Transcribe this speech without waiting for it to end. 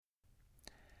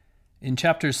In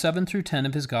chapters 7 through 10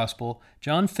 of his gospel,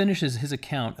 John finishes his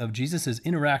account of Jesus'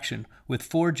 interaction with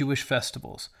 4 Jewish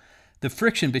festivals. The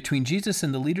friction between Jesus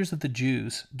and the leaders of the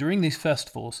Jews during these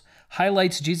festivals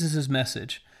highlights Jesus'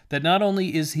 message that not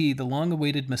only is he the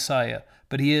long-awaited Messiah,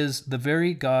 but he is the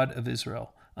very God of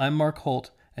Israel. I'm Mark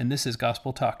Holt, and this is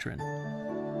Gospel Doctrine.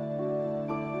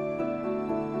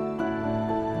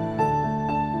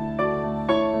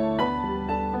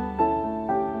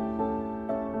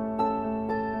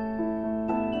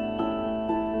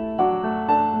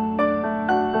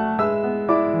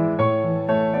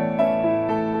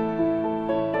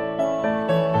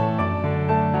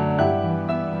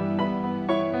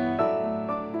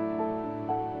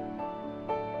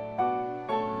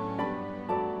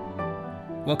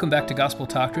 Welcome back to Gospel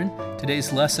Doctrine.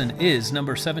 Today's lesson is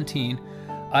number 17,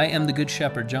 I am the Good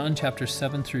Shepherd, John chapters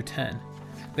 7 through 10.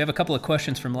 We have a couple of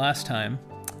questions from last time.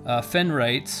 Fen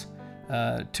writes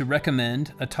to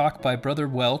recommend a talk by Brother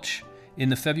Welch in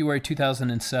the February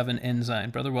 2007 Ensign.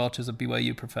 Brother Welch is a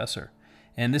BYU professor,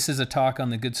 and this is a talk on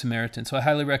the Good Samaritan. So I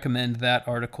highly recommend that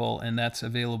article, and that's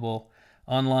available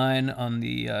online on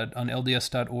the on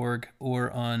LDS.org or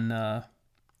on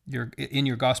in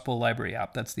your Gospel Library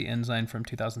app. That's the Ensign from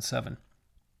 2007.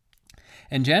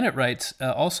 And Janet writes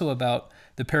also about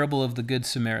the parable of the Good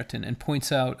Samaritan and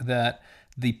points out that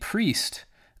the priest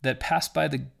that passed by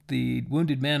the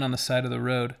wounded man on the side of the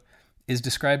road is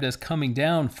described as coming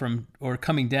down,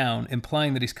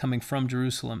 implying that he's coming from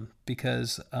Jerusalem.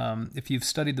 Because if you've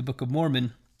studied the Book of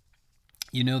Mormon,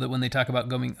 you know that when they talk about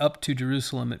going up to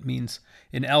Jerusalem, it means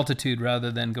in altitude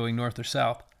rather than going north or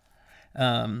south.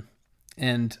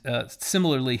 And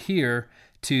similarly here,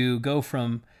 to go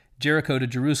from Jericho to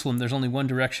Jerusalem, there's only one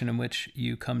direction in which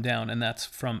you come down, and that's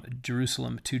from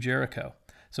Jerusalem to Jericho.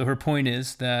 So her point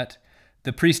is that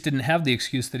the priest didn't have the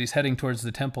excuse that he's heading towards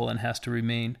the temple and has to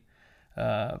remain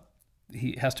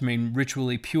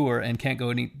ritually pure and can't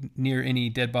go near any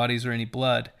dead bodies or any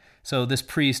blood. So this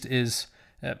priest is,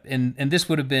 and this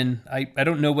would have been, I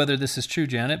don't know whether this is true,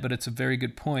 Janet, but it's a very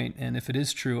good point. And if it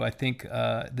is true, I think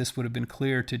this would have been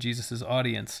clear to Jesus'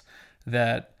 audience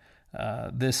that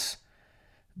this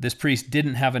priest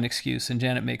didn't have an excuse. And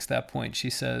Janet makes that point.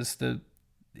 She says that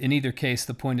in either case,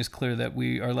 the point is clear that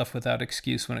we are left without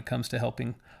excuse when it comes to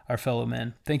helping our fellow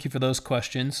men. Thank you for those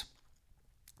questions.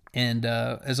 And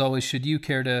as always, should you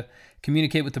care to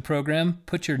communicate with the program,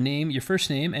 put your name, your first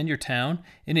name, and your town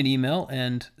in an email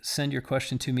and send your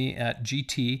question to me at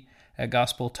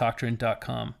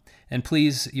gt@gospeldoctrine.com. And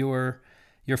please, your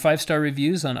 5-star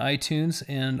reviews on iTunes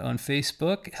and on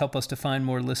Facebook help us to find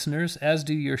more listeners, as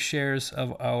do your shares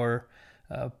of our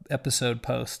episode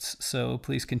posts. So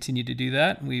please continue to do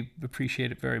that, and we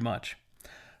appreciate it very much.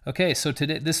 Okay, so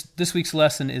today this week's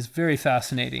lesson is very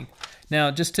fascinating.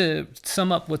 Now, just to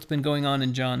sum up what's been going on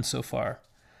in John so far,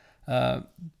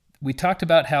 we talked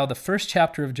about how the first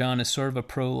chapter of John is sort of a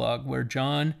prologue where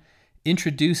John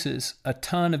introduces a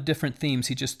ton of different themes.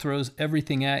 He just throws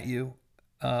everything at you.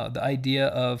 The idea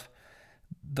of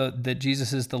that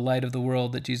Jesus is the light of the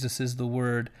world, that Jesus is the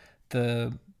Word,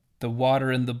 the water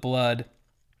and the blood.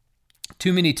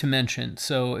 Too many to mention.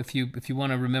 So if you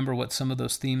want to remember what some of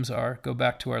those themes are, go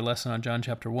back to our lesson on John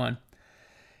chapter 1.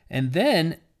 And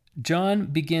then John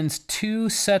begins 2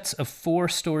 sets of 4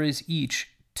 stories each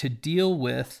to deal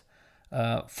with,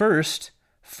 first,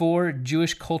 4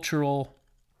 Jewish cultural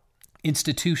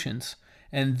institutions,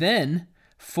 and then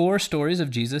 4 stories of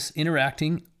Jesus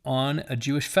interacting on a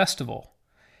Jewish festival.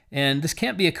 And this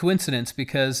can't be a coincidence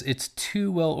because it's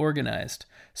too well organized.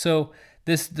 So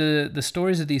the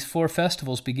stories of these 4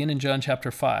 festivals begin in John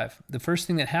chapter 5. The first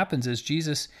thing that happens is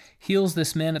Jesus heals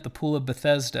this man at the pool of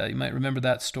Bethesda. You might remember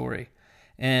that story.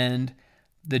 And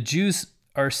the Jews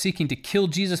are seeking to kill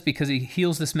Jesus because he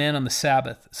heals this man on the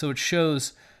Sabbath. So it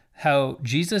shows how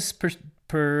Jesus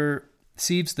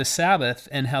perceives the Sabbath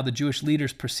and how the Jewish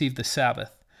leaders perceive the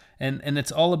Sabbath. And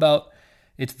it's all about,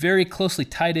 it's very closely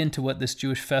tied into what this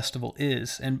Jewish festival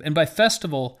is. And by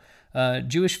festival,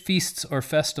 Jewish feasts or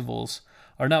festivals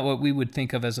are not what we would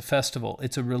think of as a festival.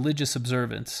 It's a religious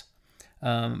observance.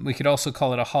 We could also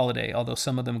call it a holiday, although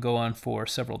some of them go on for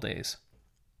several days.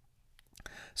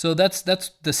 So that's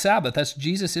the Sabbath. That's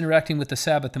Jesus interacting with the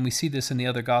Sabbath, and we see this in the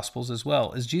other Gospels as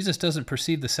well, as Jesus doesn't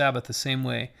perceive the Sabbath the same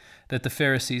way that the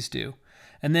Pharisees do.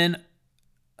 And then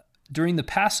during the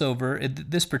Passover,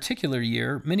 this particular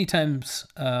year, many times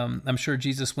I'm sure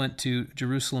Jesus went to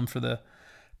Jerusalem for the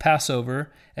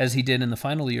Passover, as he did in the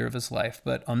final year of his life.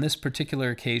 But on this particular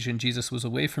occasion, Jesus was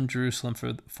away from Jerusalem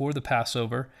for the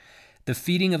Passover. The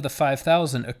feeding of the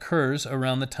 5,000 occurs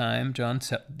around the time, John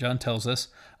tells us,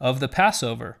 of the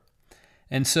Passover.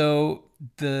 And so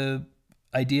the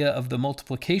idea of the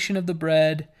multiplication of the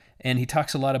bread, and he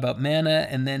talks a lot about manna,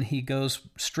 and then he goes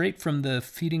straight from the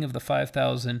feeding of the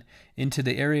 5,000 into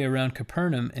the area around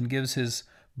Capernaum and gives his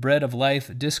bread of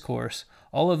life discourse.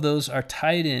 All of those are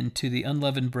tied in to the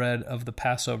unleavened bread of the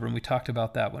Passover, and we talked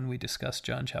about that when we discussed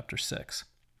John chapter 6.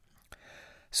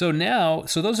 So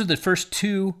those are the first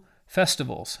two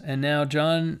festivals, and now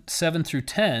John 7 through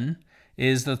 10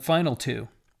 is the final two.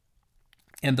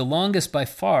 And the longest by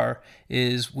far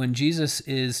is when Jesus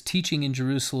is teaching in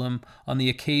Jerusalem on the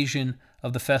occasion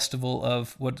of the festival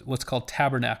of what's called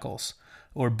tabernacles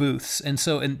or booths. And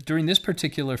so during this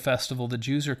particular festival, the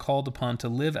Jews are called upon to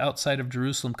live outside of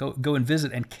Jerusalem, go and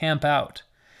visit and camp out.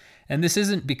 And this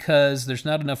isn't because there's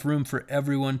not enough room for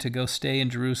everyone to go stay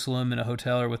in Jerusalem in a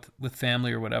hotel or with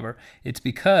family or whatever. It's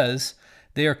because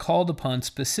they are called upon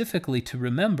specifically to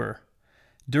remember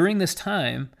during this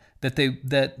time that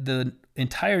the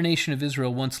entire nation of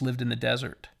Israel once lived in the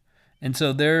desert. And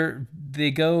so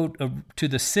they go to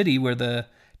the city where the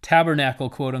tabernacle,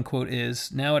 quote unquote,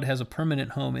 is. Now it has a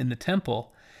permanent home in the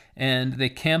temple, and they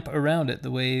camp around it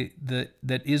the way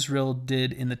that Israel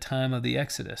did in the time of the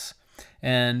Exodus.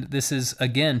 And this is,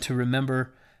 again, to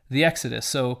remember the Exodus.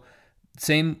 So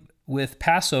same with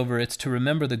Passover, it's to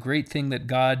remember the great thing that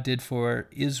God did for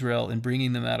Israel in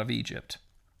bringing them out of Egypt.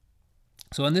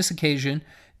 So on this occasion,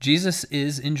 Jesus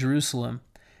is in Jerusalem,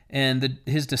 and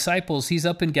his disciples, he's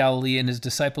up in Galilee, and his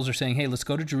disciples are saying, hey, let's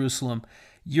go to Jerusalem.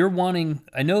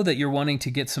 I know that you're wanting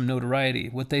to get some notoriety.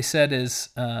 What they said is,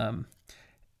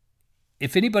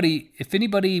 if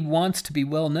anybody wants to be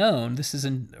well known, this is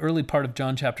an early part of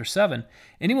John chapter 7,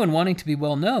 anyone wanting to be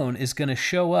well known is going to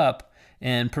show up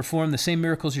and perform the same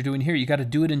miracles you're doing here. You got to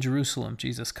do it in Jerusalem,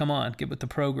 Jesus. Come on, get with the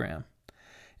program.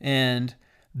 And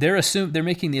they're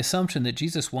making the assumption that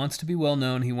Jesus wants to be well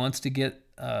known. He wants to get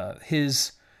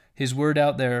his word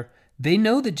out there. They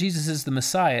know that Jesus is the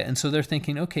Messiah, and so they're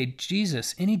thinking, okay,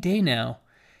 Jesus, any day now,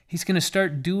 he's going to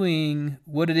start doing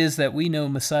what it is that we know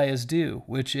Messiahs do,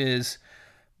 which is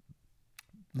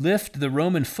lift the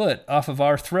Roman foot off of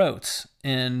our throats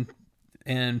and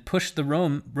push the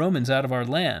Romans out of our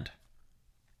land.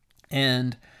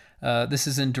 And this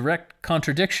is in direct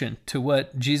contradiction to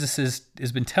what Jesus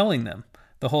has been telling them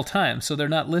the whole time, so they're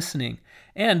not listening.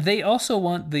 And they also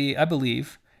want I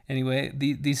believe, anyway,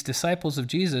 these disciples of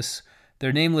Jesus,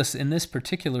 they're nameless in this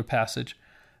particular passage,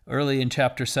 early in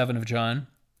chapter 7 of John.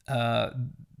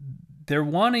 They're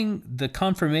wanting the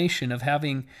confirmation of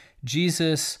having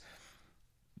Jesus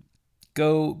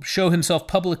go show himself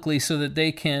publicly so that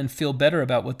they can feel better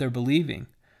about what they're believing,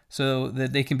 so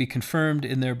that they can be confirmed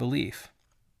in their belief.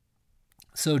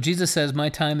 So Jesus says, my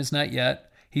time is not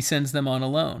yet. He sends them on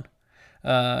alone.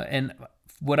 And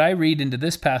what I read into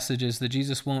this passage is that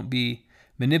Jesus won't be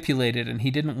manipulated, and he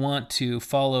didn't want to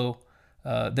follow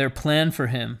their plan for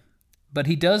him. But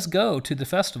he does go to the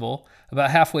festival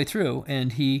about halfway through,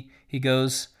 and he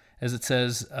goes, as it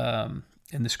says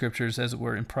in the scriptures, as it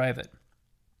were, in private.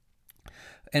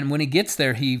 And when he gets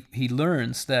there, he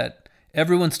learns that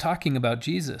everyone's talking about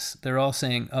Jesus. They're all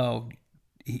saying, oh,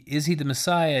 is he the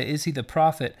Messiah? Is he the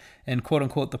prophet? And quote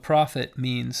unquote, the prophet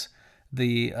means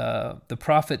the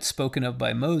prophet spoken of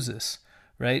by Moses,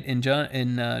 right? In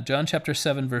John chapter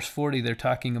 7, verse 40, they're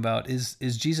talking about, is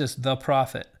Jesus the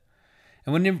prophet?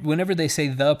 And whenever they say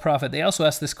the prophet, they also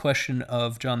ask this question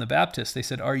of John the Baptist. They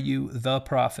said, are you the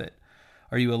prophet?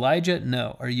 Are you Elijah?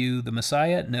 No. Are you the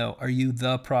Messiah? No. Are you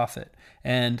the prophet?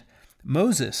 And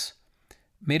Moses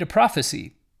made a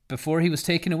prophecy before he was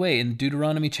taken away in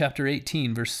Deuteronomy chapter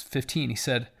 18, verse 15. He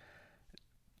said,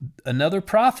 another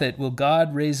prophet will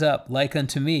God raise up like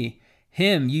unto me.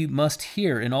 Him you must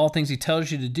hear. In all things he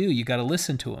tells you to do, you got to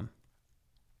listen to him.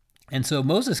 And so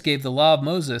Moses gave the law of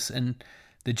Moses, and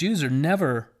the Jews are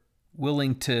never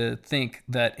willing to think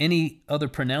that any other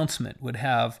pronouncement would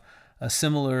have a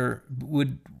similar,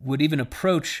 would even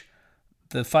approach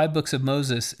the 5 books of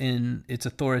Moses in its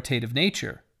authoritative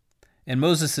nature. And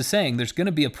Moses is saying there's going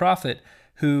to be a prophet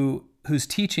whose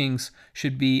teachings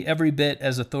should be every bit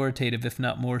as authoritative, if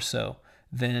not more so,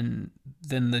 than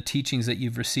the teachings that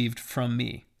you've received from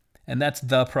me. And that's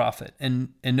the prophet. And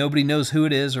nobody knows who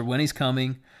it is or when he's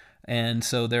coming. And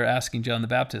so they're asking John the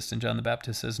Baptist, and John the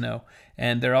Baptist says no.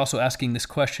 And they're also asking this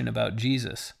question about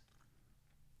Jesus.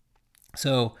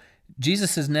 So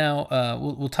Jesus is now,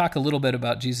 we'll talk a little bit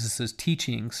about Jesus'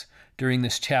 teachings during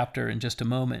this chapter in just a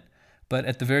moment. But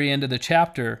at the very end of the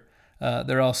chapter,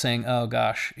 they're all saying, oh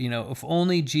gosh, if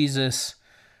only Jesus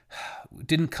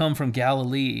didn't come from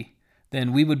Galilee,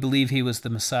 then we would believe he was the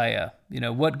Messiah.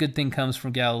 What good thing comes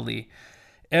from Galilee?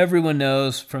 Everyone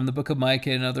knows from the book of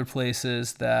Micah and other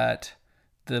places that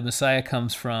the Messiah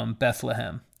comes from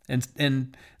Bethlehem.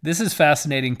 And this is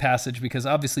fascinating passage because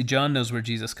obviously John knows where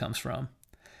Jesus comes from.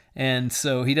 And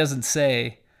so he doesn't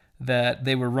say that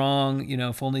they were wrong,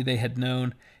 if only they had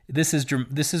known. This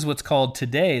is what's called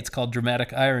today, it's called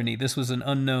dramatic irony. This was an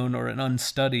unknown or an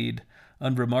unstudied,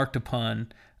 unremarked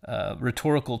upon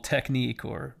rhetorical technique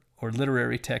or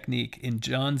literary technique in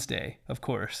John's day, of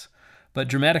course. But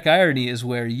dramatic irony is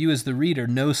where you as the reader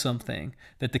know something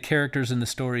that the characters in the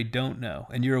story don't know,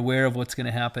 and you're aware of what's going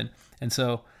to happen. And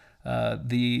so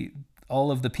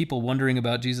all of the people wondering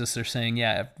about Jesus are saying,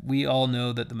 yeah, we all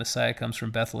know that the Messiah comes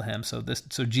from Bethlehem, so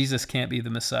Jesus can't be the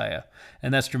Messiah.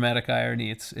 And that's dramatic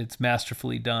irony. It's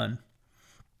masterfully done.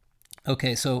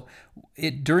 Okay, so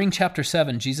during chapter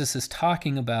 7, Jesus is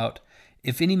talking about,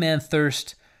 if any man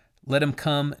thirst, let him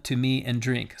come to me and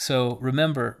drink. So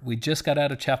remember, we just got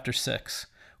out of chapter 6,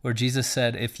 where Jesus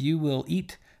said, if you will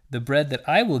eat the bread that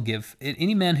I will give,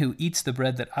 any man who eats the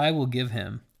bread that I will give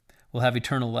him will have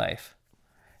eternal life.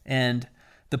 And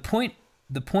the point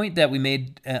that we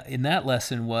made in that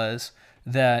lesson was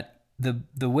that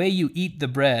the way you eat the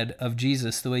bread of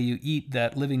Jesus, the way you eat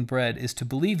that living bread, is to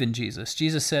believe in Jesus.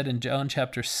 Jesus said in John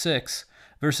chapter 6,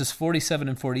 verses 47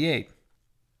 and 48,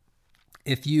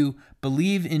 if you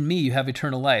believe in me, you have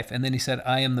eternal life. And then he said,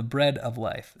 I am the bread of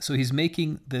life. So he's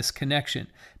making this connection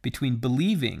between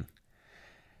believing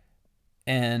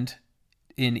and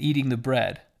in eating the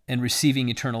bread and receiving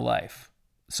eternal life.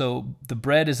 So the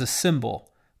bread is a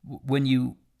symbol.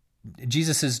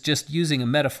 Jesus is just using a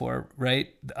metaphor,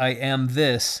 right? I am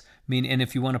this, and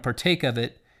if you want to partake of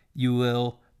it, you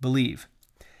will believe.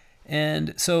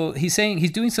 And so he's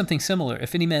doing something similar.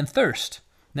 If any man thirst.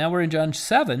 Now we're in John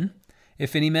 7.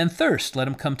 If any man thirst, let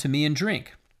him come to me and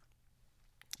drink.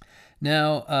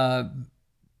 Now,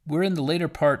 we're in the later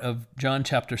part of John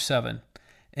chapter 7.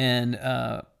 And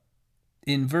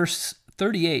in verse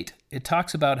 38, it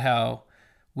talks about how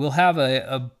we'll have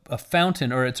a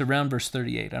fountain, or it's around verse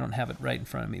 38. I don't have it right in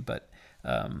front of me, but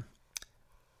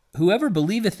whoever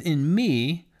believeth in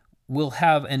me will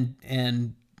have, and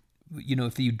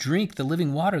if you drink the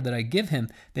living water that I give him,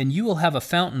 then you will have a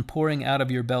fountain pouring out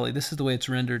of your belly. This is the way it's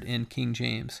rendered in King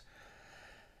James.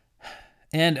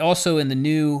 And also in the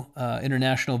New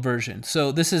International Version.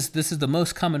 So this is the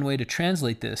most common way to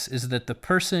translate this, is that the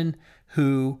person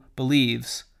who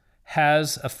believes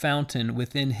has a fountain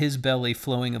within his belly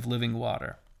flowing of living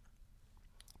water.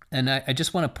 And I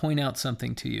just want to point out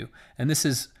something to you. And this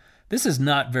is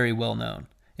not very well known.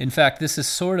 In fact, this is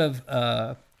sort of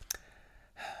a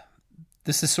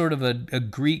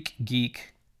Greek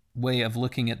geek way of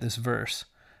looking at this verse,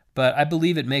 but I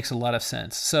believe it makes a lot of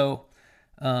sense. So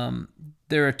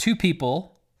there are two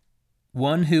people,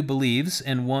 one who believes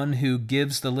and one who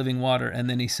gives the living water, and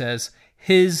then he says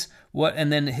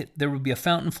and then there will be a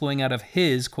fountain flowing out of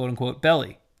his quote unquote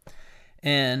belly.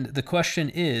 And the question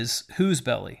is, whose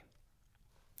belly?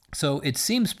 So it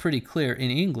seems pretty clear in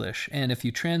English, and if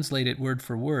you translate it word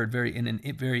for word in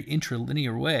a very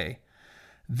interlinear way,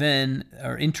 then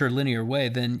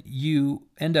you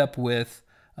end up with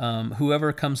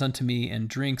whoever comes unto me and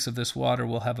drinks of this water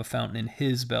will have a fountain in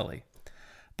his belly.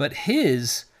 But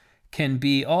his can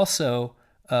be also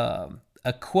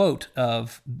a quote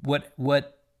of what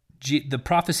the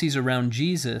prophecies around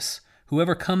Jesus.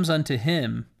 Whoever comes unto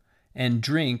him and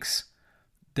drinks,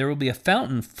 there will be a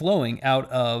fountain flowing out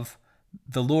of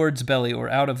the Lord's belly, or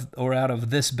out of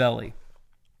this belly.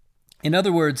 In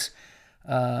other words,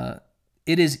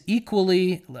 it is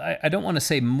equally, I don't want to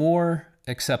say more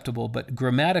acceptable, but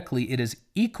grammatically it is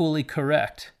equally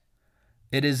correct.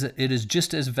 It is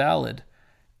just as valid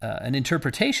an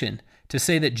interpretation to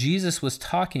say that Jesus was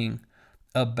talking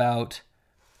about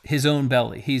his own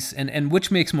belly. And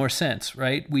which makes more sense,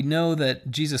 right? We know that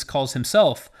Jesus calls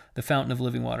himself the fountain of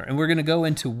living water, and we're going to go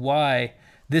into why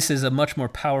this is a much more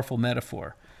powerful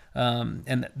metaphor.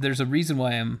 And there's a reason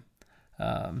why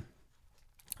I'm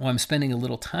spending a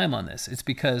little time on this. It's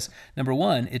because, number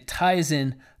one, it ties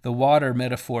in the water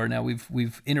metaphor. Now,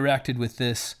 we've interacted with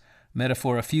this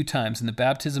metaphor a few times in the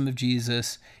baptism of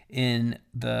Jesus, in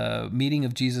the meeting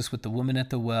of Jesus with the woman at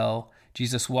the well,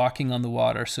 Jesus walking on the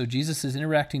water. So Jesus is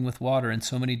interacting with water in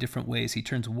so many different ways. He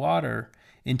turns water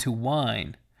into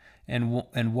wine,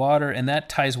 and water, and that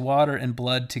ties water and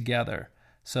blood together.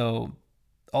 So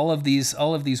all of these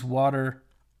water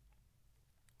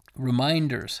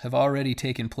reminders have already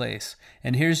taken place.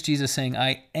 And here's Jesus saying,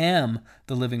 I am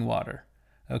the living water.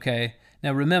 Okay?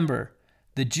 Now remember,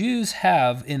 the Jews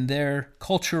have in their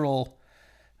cultural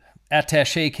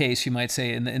attaché case, you might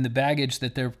say, in the baggage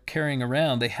that they're carrying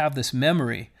around, they have this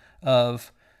memory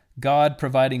of God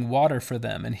providing water for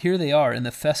them. And here they are in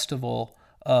the festival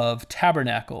of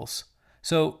tabernacles.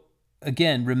 So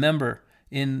again, remember,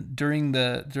 during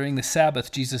the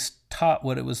Sabbath, Jesus taught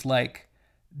what it was like.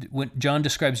 When John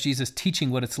describes Jesus teaching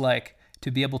what it's like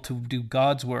to be able to do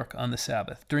God's work on the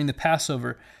Sabbath. During the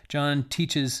Passover, John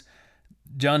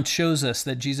shows us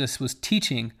that Jesus was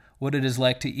teaching what it is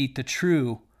like to eat the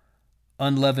true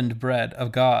unleavened bread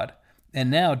of God. And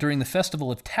now, during the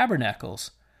Festival of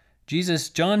Tabernacles,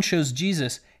 John shows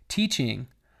Jesus teaching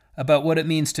about what it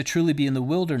means to truly be in the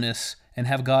wilderness and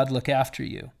have God look after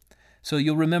you. So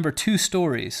you'll remember two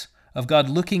stories of God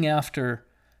looking after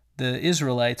the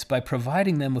Israelites by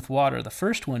providing them with water. The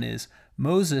first one is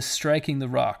Moses striking the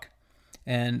rock.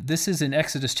 And this is in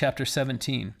Exodus chapter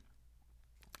 17.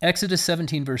 Exodus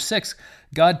 17, verse 6,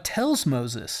 God tells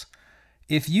Moses,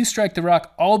 if you strike the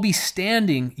rock, I'll be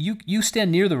standing, you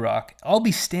stand near the rock, I'll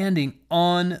be standing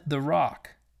on the rock.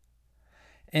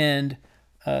 And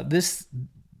this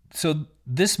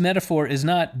metaphor is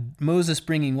not Moses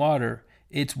bringing water,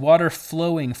 it's water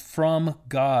flowing from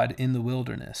God in the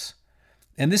wilderness.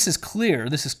 And this is clear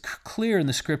in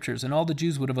the scriptures, and all the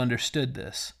Jews would have understood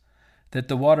this, that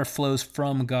the water flows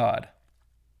from God.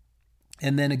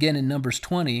 And then again in Numbers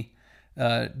 20,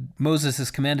 Moses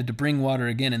is commanded to bring water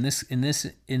again. In this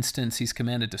instance, he's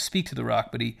commanded to speak to the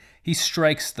rock, but he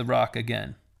strikes the rock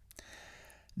again.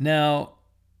 Now,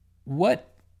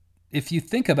 if you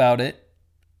think about it,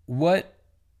 what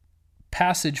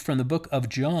passage from the book of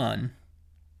John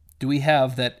do we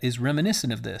have that is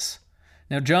reminiscent of this?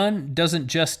 Now, John doesn't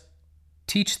just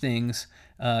teach things.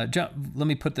 Let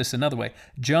me put this another way.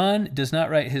 John does not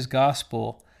write his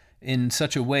gospel in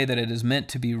such a way that it is meant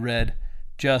to be read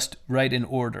just right in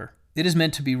order. It is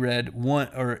meant to be read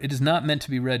it is not meant to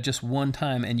be read just one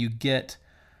time and you get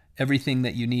everything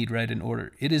that you need right in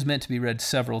order. It is meant to be read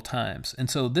several times. And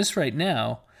so this right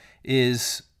now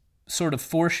is sort of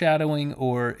foreshadowing,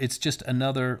 or it's just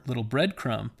another little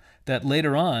breadcrumb that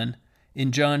later on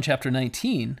in John chapter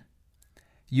 19,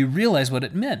 you realize what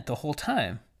it meant the whole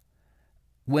time.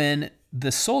 When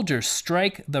the soldiers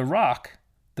strike the rock,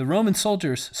 the Roman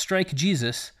soldiers strike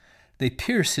Jesus, they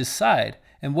pierce his side,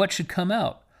 and what should come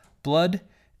out? Blood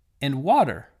and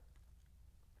water.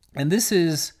 And this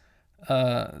is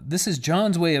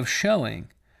John's way of showing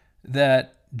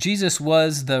that Jesus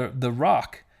was the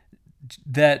rock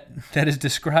that is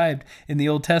described in the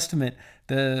Old Testament.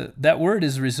 That word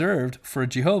is reserved for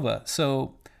Jehovah.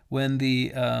 So when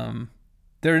I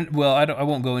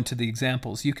won't go into the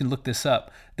examples. You can look this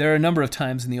up. There are a number of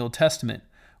times in the Old Testament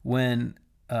when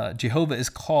Jehovah is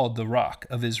called the rock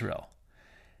of Israel.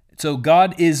 So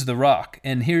God is the rock.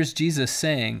 And here's Jesus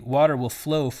saying, water will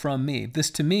flow from me.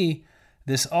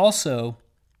 This also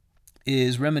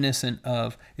is reminiscent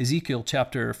of Ezekiel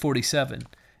chapter 47.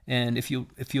 And if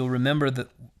you'll remember the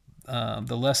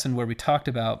lesson where we talked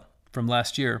about from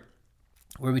last year,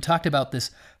 where we talked about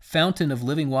this fountain of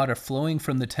living water flowing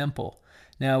from the temple.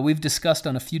 Now, we've discussed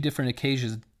on a few different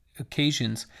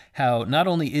occasions how not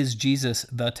only is Jesus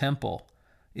the temple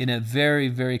in a very,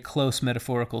 very close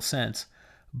metaphorical sense,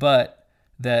 but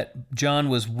that John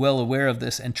was well aware of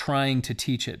this and trying to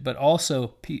teach it. But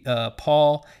also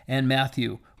Paul and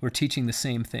Matthew were teaching the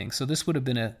same thing. So this would have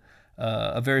been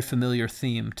a very familiar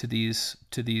theme to these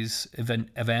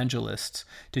evangelists,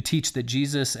 to teach that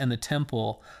Jesus and the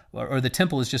temple, or the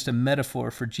temple is just a metaphor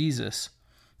for Jesus.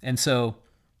 And so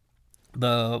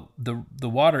the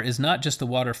water is not just the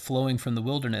water flowing from the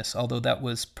wilderness, although that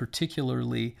was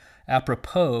particularly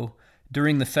apropos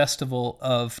during the Festival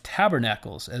of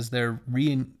Tabernacles as they're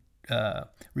reenacting.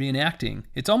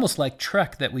 It's almost like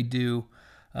Trek that we do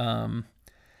in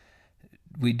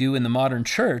the modern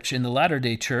church. In the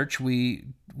Latter-day Church, we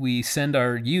send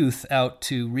our youth out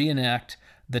to reenact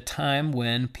the time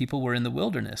when people were in the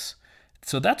wilderness.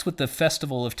 So that's what the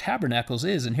Festival of Tabernacles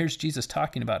is, and here's Jesus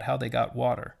talking about how they got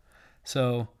water.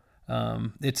 So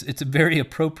it's a very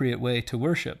appropriate way to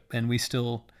worship, and we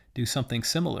still do something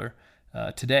similar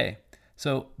today.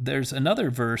 So there's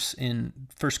another verse in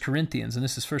 1 Corinthians, and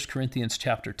this is 1 Corinthians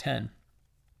chapter 10.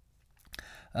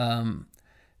 And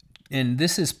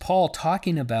this is Paul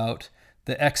talking about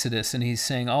the Exodus, and he's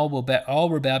saying all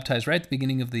were baptized right at the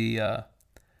beginning of the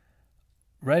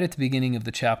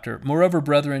chapter. Moreover,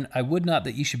 brethren, I would not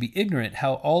that ye should be ignorant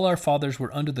how all our fathers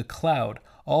were under the cloud,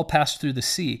 all passed through the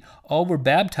sea, all were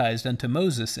baptized unto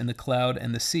Moses in the cloud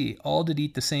and the sea, all did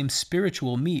eat the same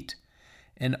spiritual meat,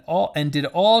 and did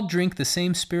all drink the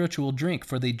same spiritual drink,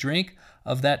 for they drank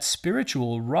of that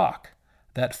spiritual rock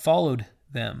that followed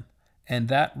them, and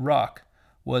that rock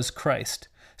was Christ.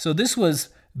 So this was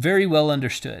very well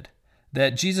understood,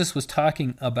 that Jesus was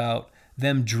talking about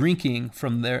them drinking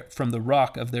from the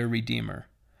rock of their Redeemer.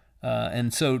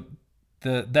 And so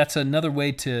that's another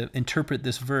way to interpret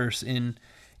this verse in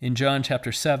John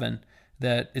chapter 7,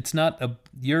 that it's not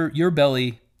your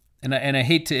belly. And I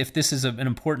hate to, if this is an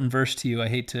important verse to you, I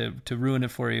hate to ruin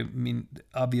it for you. I mean,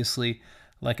 obviously,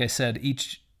 like I said,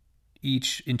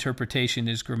 each interpretation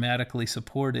is grammatically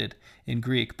supported in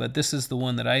Greek, but this is the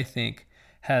one that I think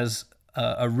has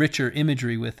a richer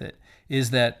imagery with it,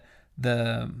 is that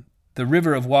the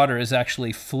river of water is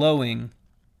actually flowing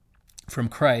from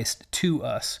Christ to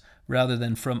us rather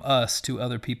than from us to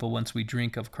other people once we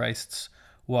drink of Christ's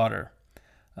water.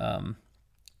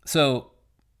 So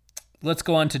let's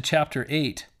go on to chapter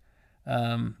 8.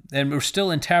 And we're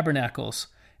still in Tabernacles.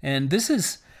 And this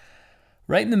is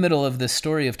right in the middle of the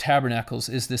story of Tabernacles,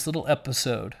 is this little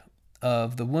episode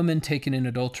of the woman taken in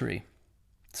adultery.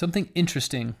 Something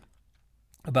interesting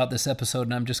about this episode,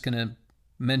 and I'm just going to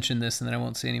mention this and then I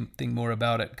won't say anything more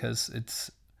about it because it's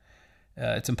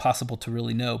impossible to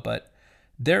really know, but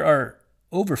there are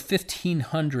over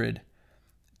 1,500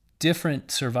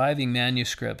 different surviving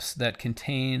manuscripts that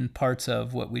contain parts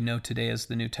of what we know today as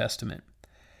the New Testament.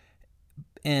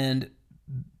 And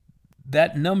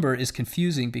that number is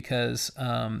confusing because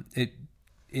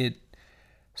it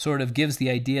sort of gives the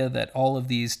idea that all of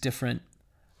these different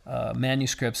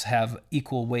manuscripts have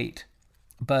equal weight.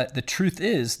 But the truth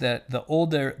is that the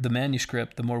older the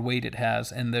manuscript, the more weight it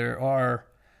has, and there are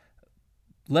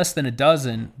less than a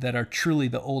dozen that are truly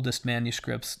the oldest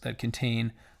manuscripts that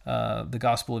contain the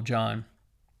Gospel of John.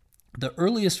 The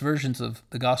earliest versions of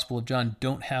the Gospel of John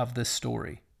don't have this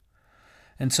story.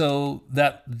 And so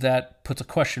that puts a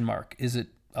question mark. Is it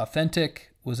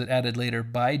authentic? Was it added later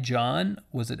by John?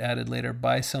 Was it added later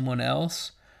by someone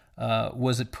else?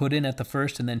 Was it put in at the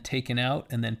first and then taken out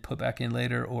and then put back in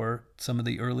later? Or some of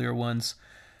the earlier ones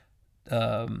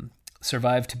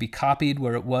survived to be copied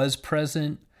where it was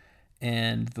present,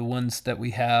 and the ones that we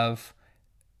have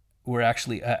were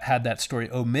actually had that story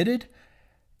omitted?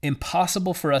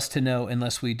 Impossible for us to know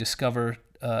unless we discover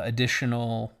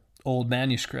additional old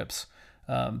manuscripts.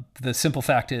 The simple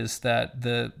fact is that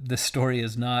the story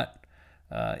is not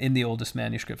in the oldest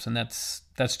manuscripts, and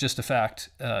that's just a fact.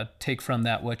 Take from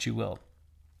that what you will.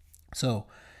 So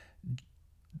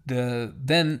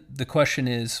then the question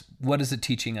is, what is it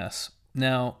teaching us?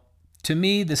 Now, to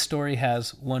me, this story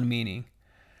has one meaning,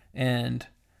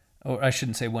 or I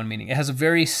shouldn't say one meaning. It has a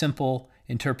very simple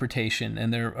interpretation,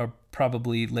 and there are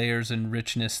probably layers and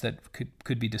richness that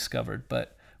could be discovered.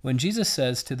 But when Jesus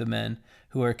says to the men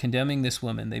who are condemning this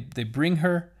woman, they bring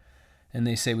her and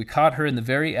they say, we caught her in the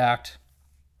very act.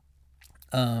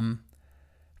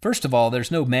 First of all,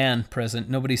 there's no man present.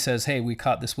 Nobody says, hey, we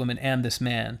caught this woman and this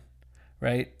man,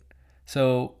 right?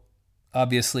 So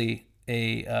obviously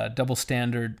a double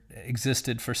standard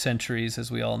existed for centuries,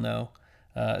 as we all know,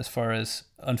 as far as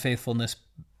unfaithfulness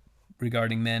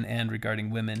regarding men and regarding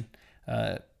women.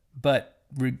 But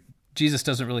Jesus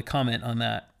doesn't really comment on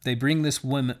that. They bring this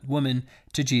woman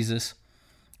to Jesus,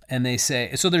 and they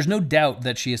say, so there's no doubt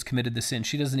that she has committed the sin.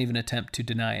 She doesn't even attempt to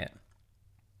deny it.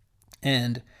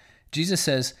 And Jesus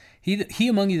says, he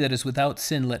among you that is without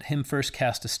sin, let him first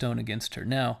cast a stone against her.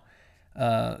 Now,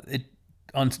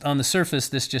 on the surface,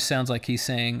 this just sounds like he's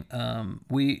saying,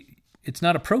 it's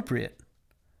not appropriate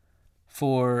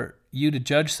for you to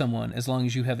judge someone as long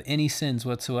as you have any sins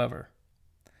whatsoever.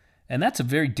 And that's a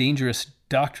very dangerous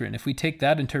doctrine. If we take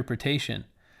that interpretation,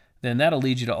 then that'll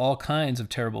lead you to all kinds of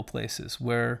terrible places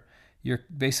where you're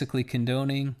basically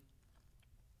condoning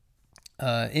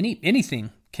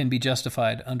anything can be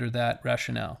justified under that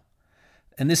rationale.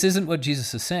 And this isn't what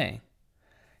Jesus is saying.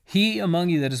 He among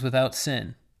you that is without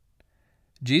sin.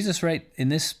 Jesus, right in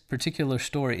this particular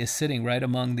story, is sitting right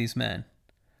among these men.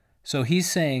 So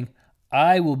he's saying,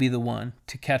 I will be the one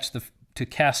to cast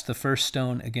the first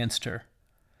stone against her.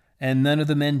 And none of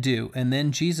the men do. And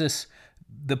then Jesus,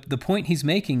 the point he's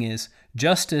making is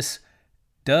justice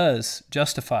does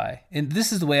justify. And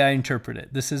this is the way I interpret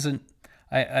it. This isn't,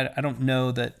 I don't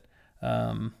know that,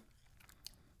 I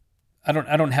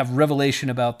don't have revelation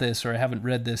about this, or I haven't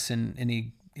read this in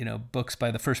any books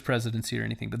by the First Presidency or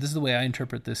anything, but this is the way I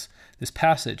interpret this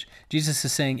passage. Jesus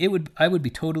is saying I would be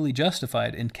totally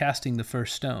justified in casting the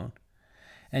first stone.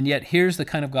 And yet here's the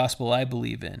kind of gospel I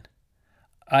believe in.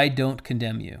 I don't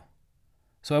condemn you.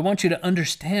 So I want you to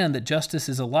understand that justice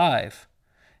is alive,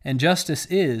 and justice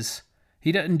is,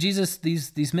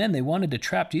 these men, they wanted to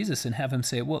trap Jesus and have him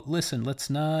say, well, listen, let's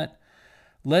not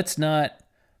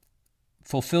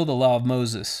fulfill the law of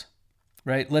Moses,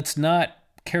 right? Let's not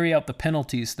carry out the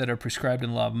penalties that are prescribed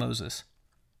in the law of Moses.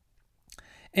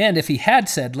 And if he had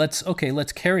said, let's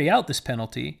carry out this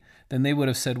penalty, then they would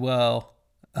have said, well,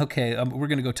 okay, we're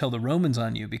going to go tell the Romans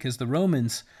on you, because the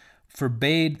Romans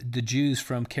forbade the Jews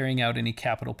from carrying out any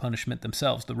capital punishment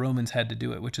themselves. The Romans had to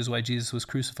do it, which is why Jesus was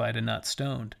crucified and not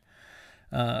stoned.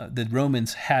 The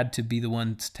Romans had to be the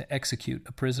ones to execute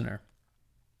a prisoner.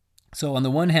 So on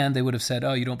the one hand, they would have said,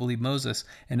 oh, you don't believe Moses.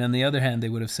 And on the other hand, they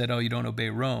would have said, oh, you don't obey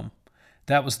Rome.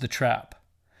 That was the trap.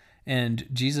 And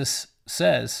Jesus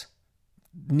says,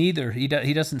 neither. He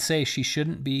doesn't say she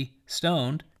shouldn't be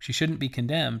stoned. She shouldn't be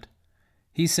condemned.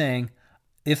 He's saying,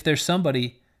 if there's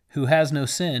somebody who has no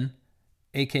sin,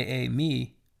 aka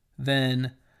me,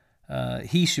 then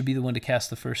he should be the one to cast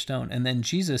the first stone. And then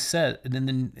Jesus said,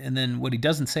 and then what he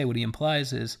doesn't say, what he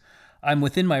implies is, I'm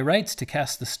within my rights to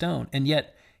cast the stone. And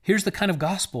yet, here's the kind of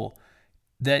gospel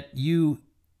that you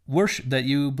worship, that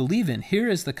you believe in. Here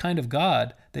is the kind of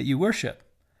God that you worship.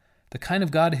 The kind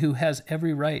of God who has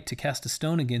every right to cast a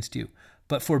stone against you,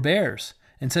 but forbears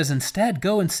and says, instead,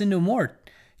 go and sin no more.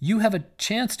 You have a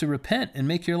chance to repent and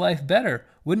make your life better.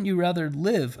 Wouldn't you rather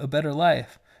live a better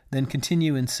life than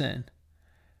continue in sin?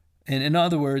 And in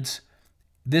other words,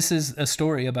 this is a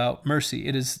story about mercy.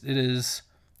 It is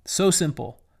so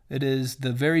simple. It is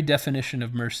the very definition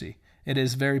of mercy. It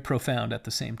is very profound at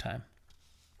the same time.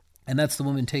 And that's the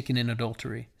woman taken in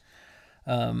adultery.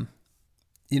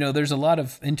 There's a lot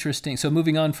of interesting... So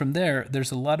moving on from there,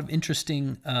 there's a lot of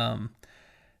interesting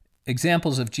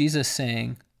examples of Jesus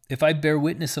saying, if I bear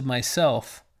witness of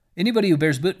myself, anybody who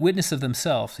bears witness of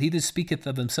themselves, he that speaketh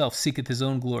of himself seeketh his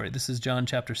own glory. This is John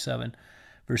chapter 7,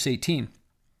 verse 18.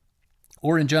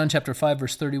 Or in John chapter 5,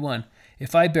 verse 31,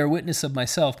 if I bear witness of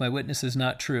myself, my witness is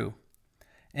not true.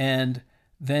 And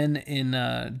then in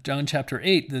John chapter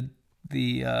 8,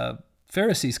 the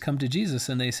Pharisees come to Jesus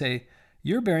and they say,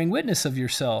 you're bearing witness of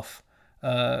yourself.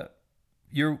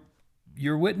 Your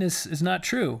witness is not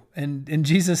true. And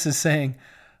Jesus is saying,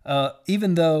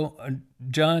 even though,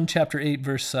 John chapter 8,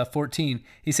 verse 14,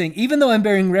 he's saying, even though I'm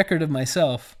bearing record of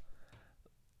myself,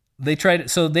 they try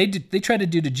to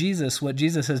do to Jesus what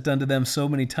Jesus has done to them so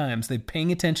many times. They're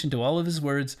paying attention to all of his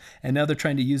words, and now they're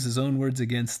trying to use his own words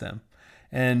against them.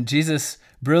 And Jesus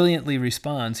brilliantly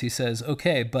responds. He says,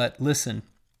 okay, but listen,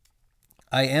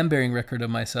 I am bearing record of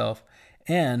myself,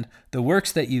 and the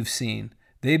works that you've seen,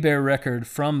 they bear record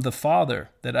from the Father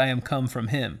that I am come from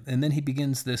him. And then he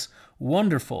begins this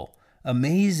wonderful,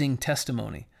 amazing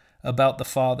testimony about the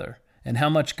Father and how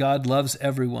much God loves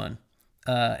everyone.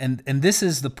 And this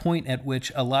is the point at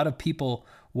which a lot of people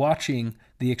watching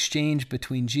the exchange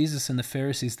between Jesus and the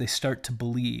Pharisees, they start to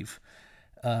believe.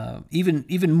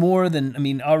 Even more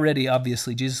than, already,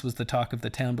 obviously, Jesus was the talk of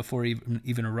the town before he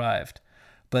even arrived.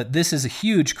 But this is a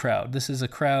huge crowd. This is a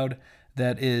crowd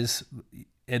that is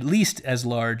at least as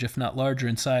large, if not larger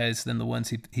in size, than the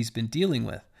ones he's been dealing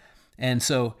with. And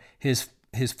so his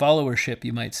followership,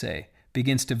 you might say,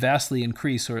 begins to vastly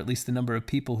increase, or at least the number of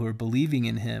people who are believing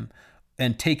in him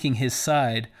and taking his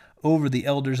side over the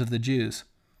elders of the Jews.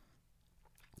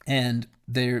 And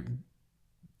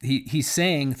he's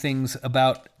saying things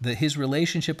about his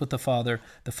relationship with the Father.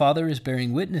 The Father is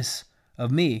bearing witness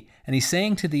of me. And he's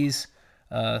saying to these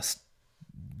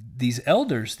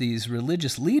elders, these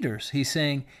religious leaders, he's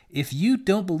saying, if you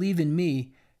don't believe in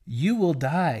me, you will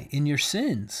die in your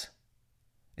sins.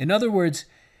 In other words,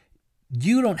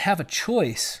 you don't have a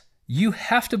choice. You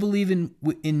have to believe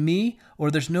in me,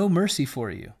 or there's no mercy for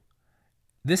you.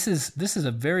 This is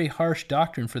a very harsh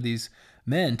doctrine for these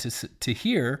men to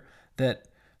hear, that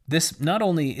this not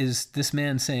only is this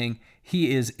man saying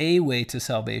he is a way to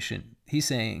salvation, he's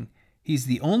saying he's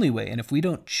the only way. And if we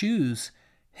don't choose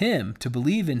him, to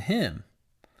believe in him,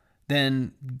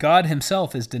 then God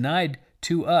himself is denied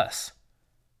to us.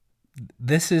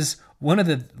 This is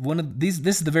this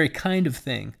is the very kind of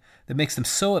thing that makes them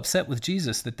so upset with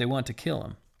Jesus that they want to kill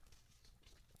him.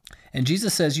 And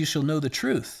Jesus says, you shall know the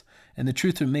truth, and the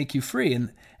truth will make you free.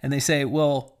 And they say,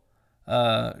 well,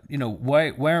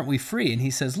 why aren't we free? And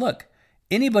he says, look,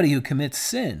 anybody who commits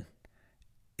sin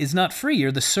is not free.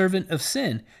 You're the servant of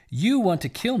sin. You want to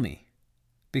kill me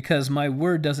because my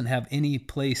word doesn't have any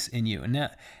place in you.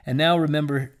 And now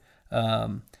remember,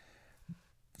 from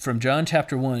John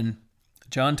chapter 1,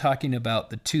 John talking about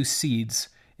the two seeds.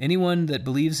 Anyone that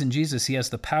believes in Jesus, he has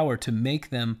the power to make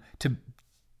them, to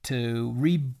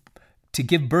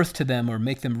give birth to them or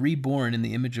make them reborn in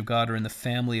the image of God or in the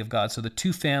family of God. So the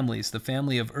two families, the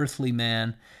family of earthly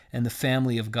man and the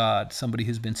family of God, somebody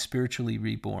who's been spiritually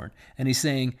reborn. And he's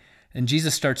saying, and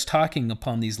Jesus starts talking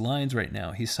upon these lines right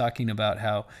now. He's talking about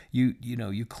how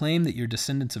you claim that you're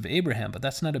descendants of Abraham, but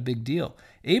that's not a big deal.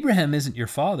 Abraham isn't your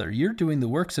father. You're doing the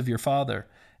works of your father.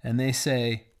 And they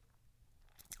say,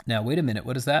 now, wait a minute,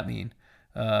 what does that mean?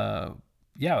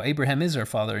 Abraham is our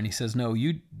father. And he says, no,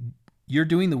 you're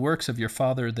doing the works of your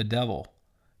father, the devil.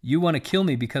 You want to kill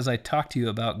me because I talked to you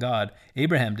about God.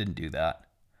 Abraham didn't do that.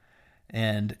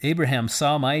 And Abraham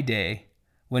saw my day.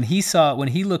 When he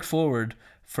looked forward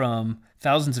from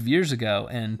thousands of years ago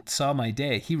and saw my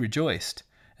day, he rejoiced.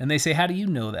 And they say, how do you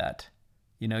know that?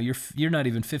 You're not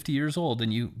even 50 years old,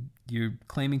 and you're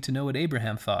claiming to know what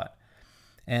Abraham thought.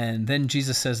 And then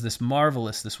Jesus says this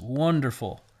marvelous, this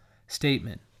wonderful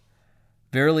statement.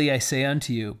 Verily I say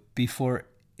unto you, before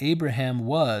Abraham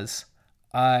was,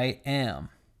 I am.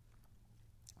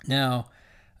 Now,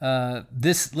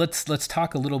 let's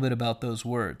talk a little bit about those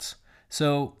words.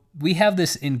 So we have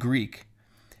this in Greek,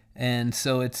 and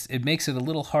so it makes it a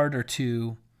little harder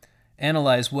to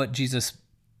analyze what Jesus,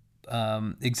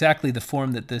 exactly the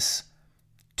form that this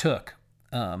took.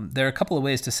 There are a couple of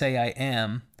ways to say I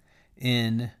am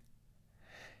in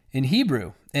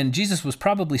Hebrew, and Jesus was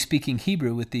probably speaking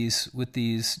Hebrew with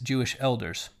these Jewish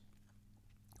elders,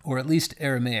 or at least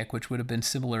Aramaic, which would have been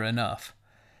similar enough.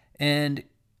 And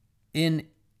in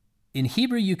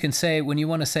Hebrew, you can say, when you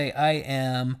want to say I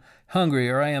am hungry,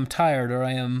 or I am tired, or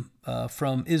I am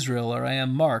from Israel, or I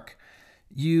am Mark,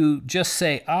 you just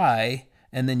say I,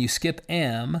 and then you skip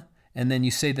am, and then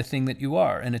you say the thing that you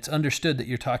are, and it's understood that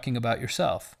you're talking about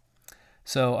yourself.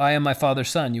 So I am my father's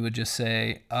son, you would just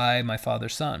say I, my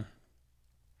father's son.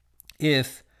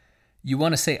 If you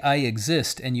want to say I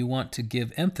exist and you want to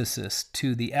give emphasis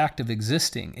to the act of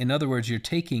existing, in other words, you're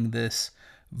taking this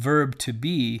verb to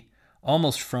be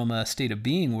almost from a state of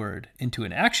being word into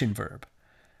an action verb,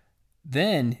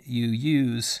 then you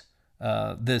use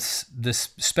this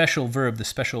special verb, the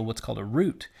special what's called a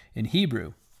root in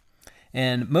Hebrew.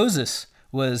 And Moses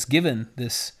was given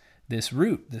this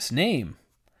root, this name,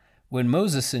 when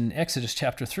Moses in Exodus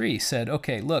chapter 3 said,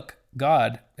 okay, look,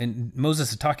 God, and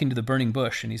Moses is talking to the burning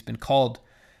bush, and he's been called.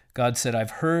 God said,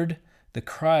 I've heard the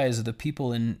cries of the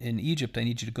people in Egypt. I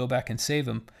need you to go back and save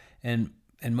them. And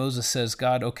Moses says,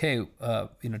 God, okay,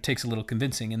 takes a little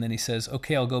convincing. And then he says,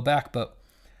 okay, I'll go back, but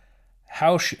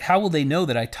how will they know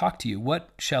that I talked to you? What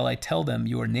shall I tell them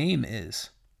your name is?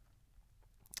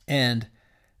 And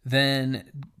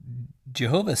then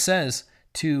Jehovah says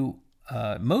to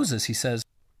Moses, he says,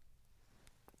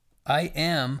 I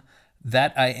am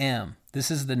that I am. This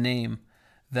is the name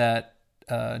that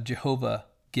Jehovah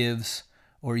gives,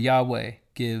 or Yahweh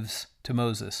gives to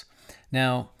Moses.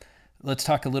 Now, let's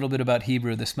talk a little bit about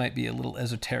Hebrew. This might be a little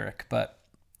esoteric, but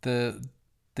the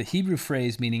Hebrew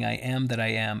phrase meaning I am that I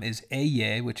am is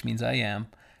Ehyeh, which means I am.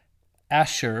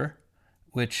 Asher,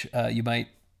 which you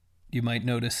might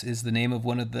notice is the name of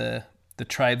one of the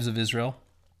tribes of Israel.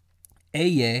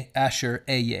 Ehyeh, Asher,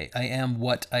 Ehyeh. I am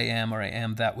what I am, or I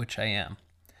am that which I am.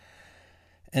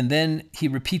 And then he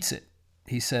repeats it.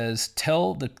 He says,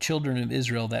 tell the children of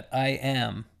Israel that I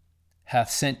am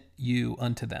hath sent you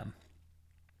unto them.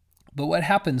 But what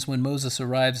happens when Moses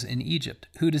arrives in Egypt?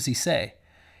 Who does he say?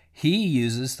 He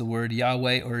uses the word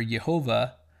Yahweh or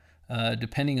Jehovah,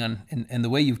 depending on, and the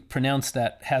way you pronounce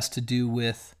that has to do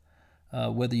with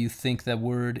whether you think that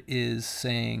word is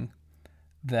saying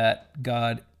that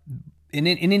God, in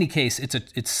any case,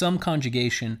 it's some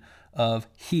conjugation of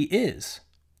he is.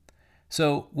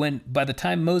 So by the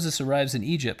time Moses arrives in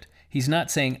Egypt, he's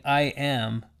not saying I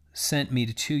am sent me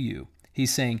to you.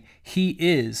 He's saying he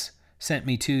is sent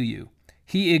me to you.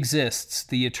 He exists,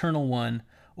 the eternal one,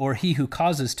 or he who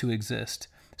causes to exist.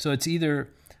 So it's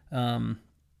either the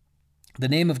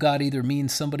name of God either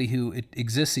means somebody who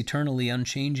exists eternally,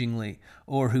 unchangingly,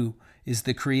 or who is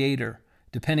the creator.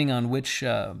 Depending on which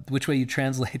way you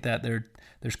translate that,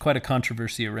 there's quite a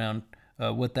controversy around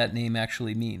what that name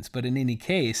actually means. But in any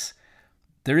case,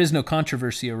 there is no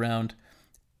controversy around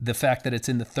the fact that it's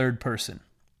in the third person.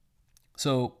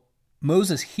 So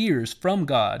Moses hears from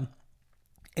God,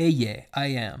 Ehyeh, I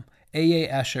am. Ehyeh,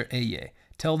 Asher, Ehyeh.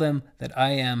 Tell them that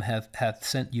I am hath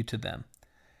sent you to them.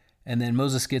 And then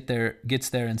Moses gets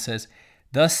there and says,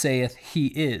 thus saith he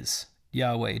is,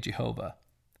 Yahweh, Jehovah.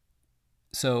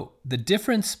 So the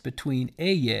difference between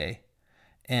Ehyeh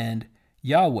and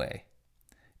Yahweh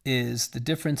is the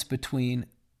difference between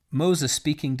Moses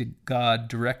speaking to God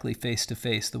directly face to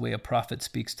face, the way a prophet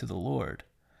speaks to the Lord,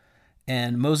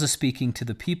 and Moses speaking to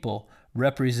the people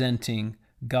representing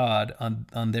God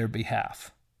on their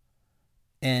behalf.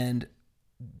 And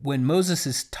when Moses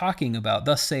is talking about,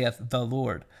 thus saith the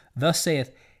Lord, thus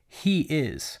saith he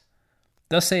is,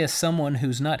 thus saith someone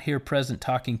who's not here present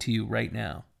talking to you right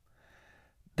now.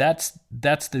 That's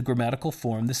the grammatical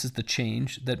form. This is the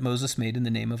change that Moses made in the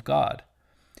name of God.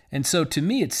 And so to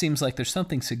me, it seems like there's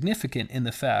something significant in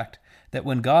the fact that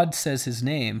when God says his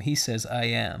name, he says, I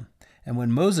am. And when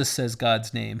Moses says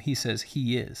God's name, he says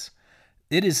he is.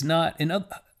 It is not,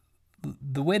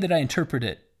 the way that I interpret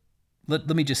it let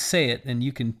me just say it, and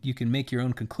you can make your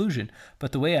own conclusion.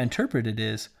 But the way I interpret it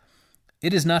is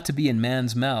not to be in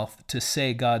man's mouth to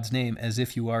say God's name as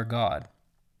if you are God.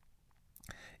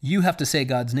 You have to say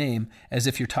God's name as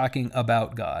if you're talking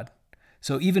about God.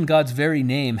 So even God's very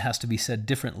name has to be said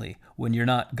differently when you're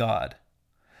not God.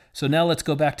 So now let's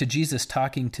go back to Jesus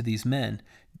talking to these men.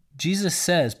 Jesus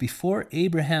says, before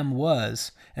Abraham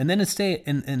was, and then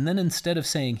instead of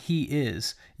saying he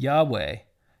is, Yahweh,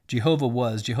 Jehovah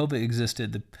was, Jehovah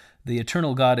existed, the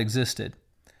eternal God existed.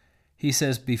 He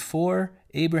says, before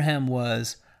Abraham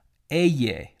was,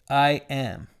 Ehyeh, I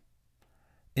am.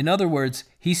 In other words,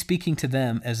 he's speaking to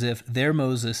them as if they're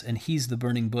Moses and he's the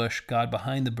burning bush, God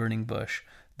behind the burning bush,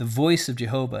 the voice of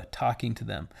Jehovah talking to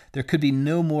them. There could be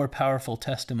no more powerful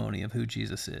testimony of who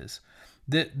Jesus is.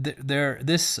 These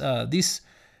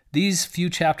few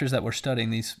chapters that we're studying,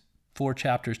 these 4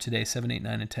 chapters today, 7, 8,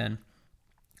 9, and 10,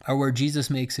 are where Jesus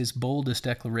makes his boldest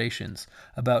declarations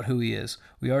about who he is.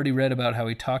 We already read about how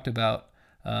he talked about,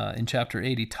 in chapter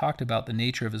 8, he talked about the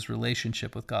nature of his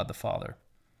relationship with God the Father.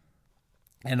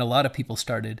 And a lot of people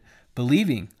started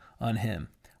believing on him.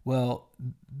 Well,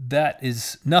 that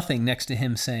is nothing next to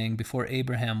him saying, before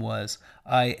Abraham was,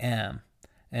 I am.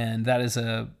 And that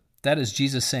is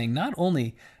Jesus saying, not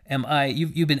only am I,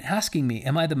 you've been asking me,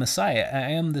 am I the Messiah?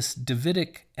 Am I this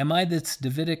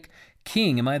Davidic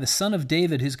king? Am I the son of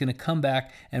David who's going to come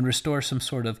back and restore some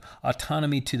sort of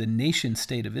autonomy to the nation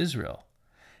state of Israel?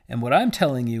 And what I'm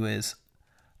telling you is,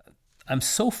 I'm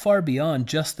so far beyond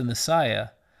just the Messiah.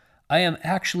 I am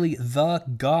actually the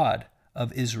God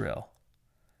of Israel.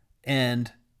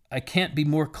 And I can't be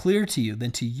more clear to you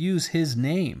than to use his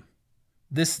name.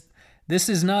 This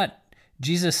is not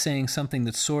Jesus saying something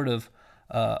that's sort of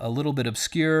a little bit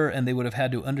obscure, and they would have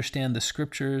had to understand the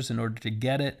scriptures in order to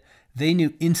get it. They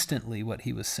knew instantly what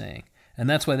he was saying. And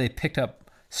that's why they picked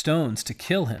up stones to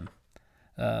kill him,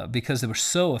 because they were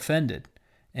so offended.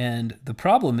 And the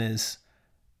problem is,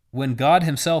 when God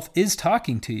himself is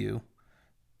talking to you,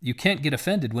 you can't get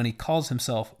offended when he calls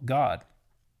himself God.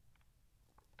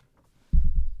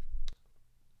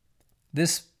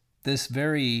 This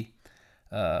very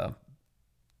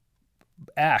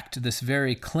act, this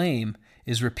very claim,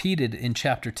 is repeated in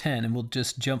chapter 10, and we'll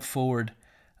just jump forward.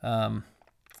 No,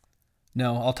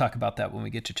 I'll talk about that when we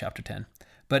get to chapter 10.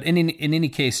 But in any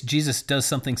case, Jesus does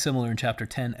something similar in chapter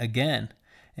 10 again,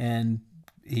 and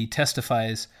he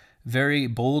testifies very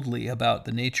boldly about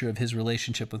the nature of his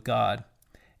relationship with God,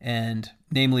 and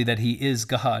namely that he is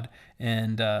God,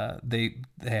 and they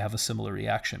have a similar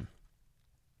reaction.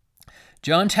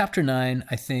 John chapter 9,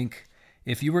 I think,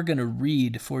 if you were going to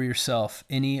read for yourself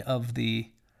any of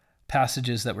the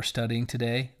passages that we're studying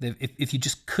today, if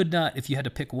you had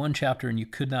to pick one chapter and you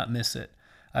could not miss it,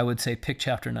 I would say pick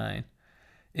chapter 9.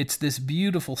 It's this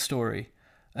beautiful story,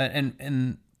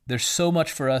 and there's so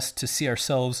much for us to see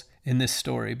ourselves in this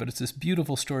story, but it's this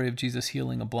beautiful story of Jesus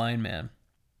healing a blind man.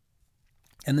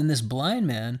 And then this blind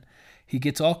man, he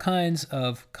gets all kinds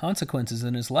of consequences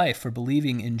in his life for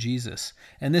believing in Jesus.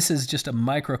 And this is just a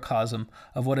microcosm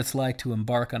of what it's like to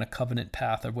embark on a covenant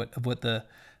path, of what the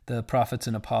prophets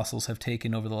and apostles have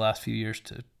taken over the last few years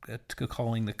to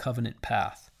calling the covenant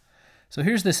path. So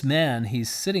here's this man, he's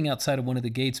sitting outside of one of the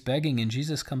gates begging, and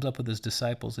Jesus comes up with his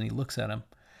disciples and he looks at him.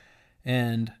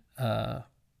 And the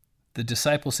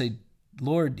disciples say,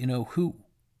 Lord,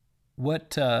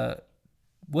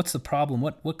 what's the problem?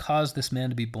 What caused this man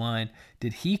to be blind?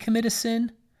 Did he commit a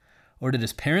sin? Or did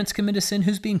his parents commit a sin?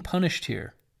 Who's being punished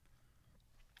here?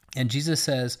 And Jesus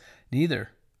says,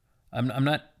 neither. I'm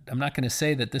not going to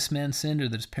say that this man sinned or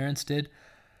that his parents did.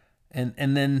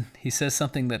 And then he says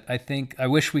something that I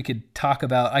wish we could talk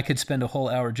about. I could spend a whole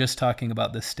hour just talking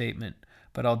about this statement,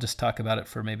 but I'll just talk about it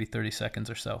for maybe 30 seconds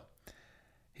or so.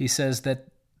 He says that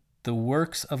the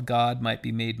works of God might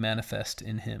be made manifest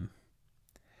in him.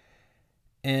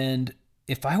 And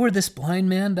if I were this blind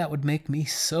man, that would make me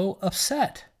so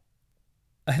upset.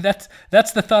 That's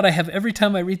the thought I have every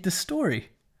time I read this story.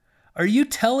 Are you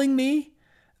telling me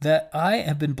that I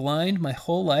have been blind my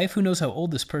whole life? Who knows how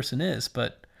old this person is,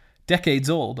 but decades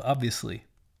old, obviously.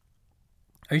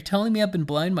 Are you telling me I've been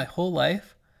blind my whole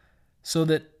life so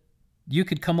that you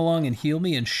could come along and heal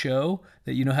me and show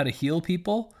that you know how to heal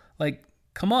people? Like,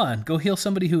 come on, go heal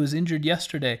somebody who was injured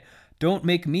yesterday. Don't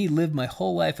make me live my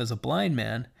whole life as a blind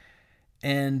man.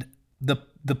 And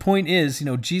the point is,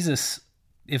 Jesus,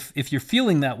 if you're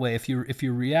feeling that way, if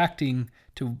you're reacting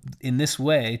to in this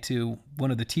way to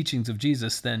one of the teachings of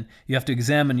Jesus, then you have to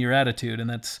examine your attitude, and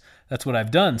that's what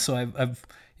I've done. So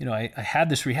I had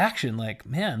this reaction like,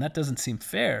 man, that doesn't seem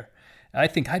fair. I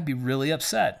think I'd be really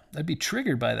upset. I'd be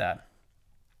triggered by that.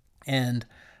 And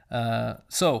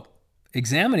so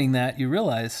examining that, you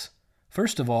realize,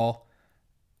 first of all,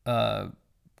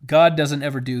 God doesn't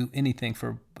ever do anything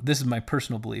for, this is my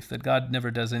personal belief, that God never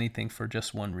does anything for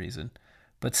just one reason.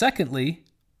 But secondly,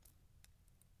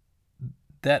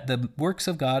 that the works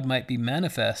of God might be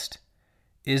manifest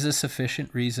is a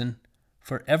sufficient reason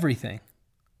for everything.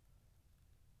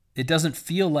 It doesn't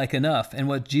feel like enough. And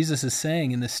what Jesus is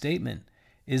saying in this statement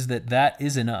is that that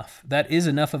is enough. That is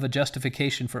enough of a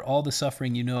justification for all the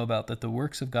suffering you know about, that the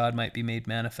works of God might be made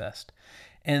manifest.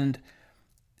 And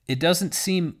it doesn't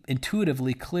seem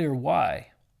intuitively clear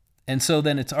why. And so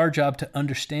then it's our job to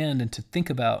understand and to think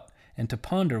about and to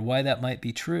ponder why that might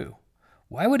be true.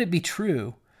 Why would it be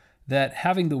true that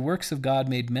having the works of God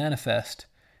made manifest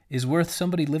is worth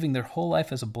somebody living their whole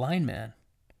life as a blind man?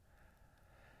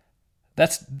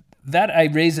 That I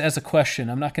raise as a question.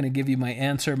 I'm not going to give you my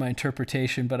answer, my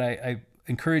interpretation, but I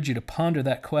encourage you to ponder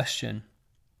that question.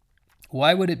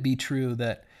 Why would it be true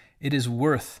that it is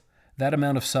worth that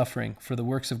amount of suffering for the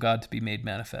works of God to be made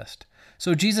manifest?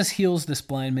 So Jesus heals this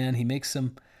blind man. He makes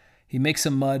some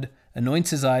mud, anoints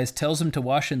his eyes, tells him to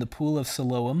wash in the pool of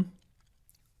Siloam,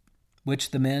 which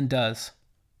the man does.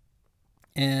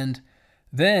 And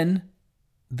then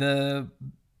the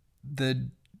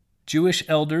Jewish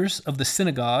elders of the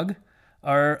synagogue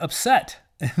are upset.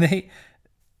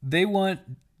 They want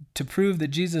to prove that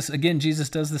Jesus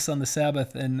does this on the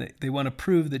Sabbath, and they want to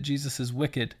prove that Jesus is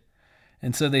wicked.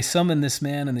 And so they summon this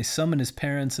man, and they summon his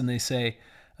parents, and they say,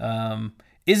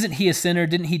 isn't he a sinner?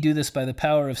 Didn't he do this by the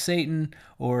power of Satan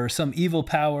or some evil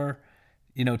power?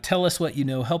 Tell us what you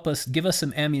know. Help us, give us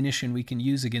some ammunition we can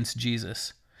use against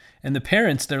Jesus. And the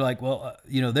parents, they're like, well,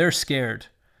 they're scared.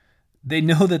 They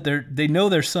know that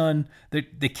their son,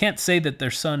 they can't say that their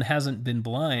son hasn't been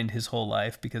blind his whole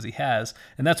life, because he has.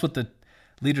 And that's what the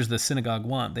leaders of the synagogue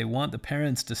want. They want the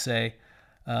parents to say,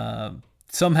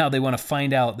 somehow they want to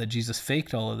find out that Jesus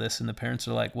faked all of this. And the parents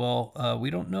are like, well, we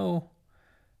don't know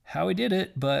how he did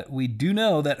it, but we do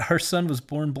know that our son was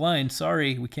born blind.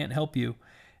 Sorry, we can't help you.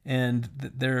 And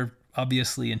they're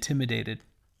obviously intimidated.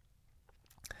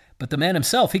 But the man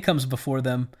himself, he comes before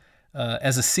them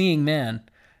as a seeing man.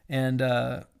 And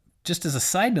just as a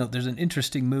side note, there's an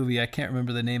interesting movie. I can't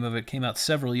remember the name of it. It came out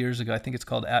several years ago. I think it's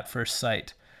called At First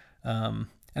Sight. And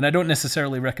I don't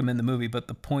necessarily recommend the movie, but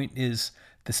the point is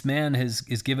this man is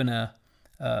given a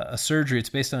surgery. It's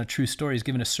based on a true story. He's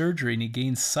given a surgery and he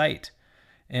gains sight,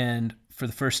 and for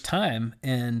the first time.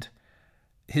 And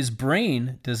his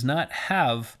brain does not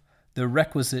have the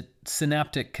requisite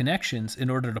synaptic connections in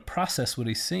order to process what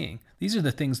he's seeing. These are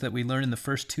the things that we learn in the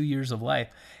first 2 years of life.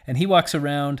 And he walks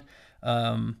around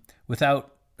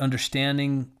without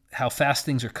understanding how fast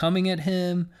things are coming at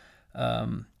him.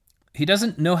 He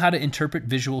doesn't know how to interpret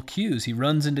visual cues. He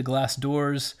runs into glass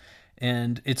doors,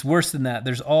 and it's worse than that.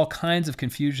 There's all kinds of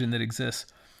confusion that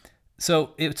exists.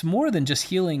 So it's more than just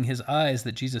healing his eyes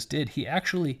that Jesus did. He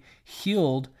actually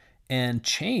healed and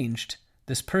changed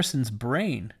this person's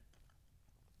brain.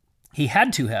 He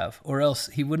had to have, or else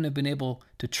he wouldn't have been able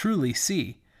to truly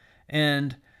see.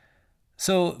 And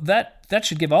so that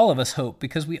should give all of us hope,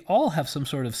 because we all have some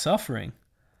sort of suffering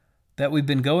that we've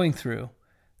been going through.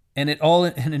 And it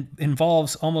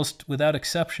involves, almost without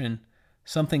exception,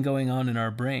 something going on in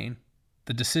our brain.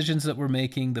 The decisions that we're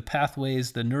making, the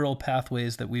pathways, the neural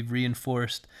pathways that we've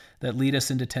reinforced that lead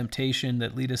us into temptation,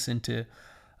 that lead us into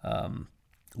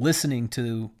listening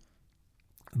to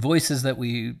voices that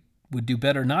we would do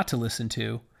better not to listen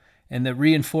to, and that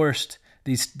reinforced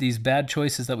these bad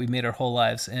choices that we've made our whole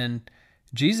lives. And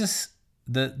Jesus,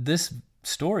 this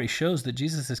story shows that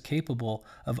Jesus is capable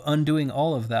of undoing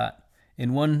all of that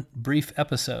in one brief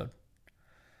episode.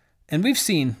 And we've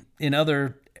seen in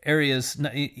other areas,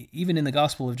 even in the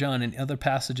Gospel of John, in other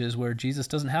passages where Jesus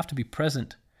doesn't have to be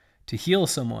present to heal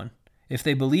someone if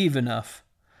they believe enough.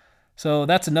 So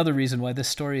that's another reason why this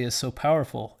story is so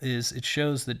powerful, is it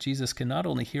shows that Jesus can not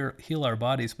only heal our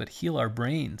bodies, but heal our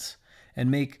brains and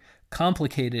make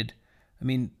complicated. I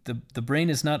mean, the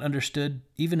brain is not understood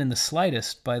even in the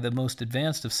slightest by the most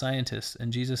advanced of scientists,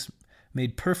 and Jesus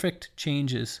made perfect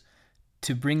changes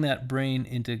to bring that brain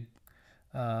into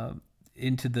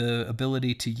the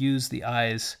ability to use the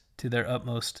eyes to their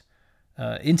utmost,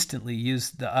 instantly use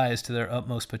the eyes to their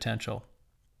utmost potential.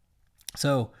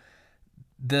 So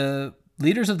the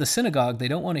leaders of the synagogue, they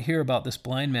don't want to hear about this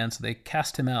blind man, so they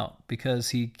cast him out, because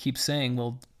he keeps saying,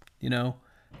 well,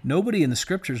 nobody in the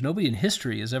scriptures, nobody in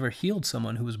history has ever healed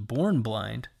someone who was born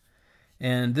blind.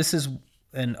 And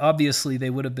obviously they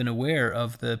would have been aware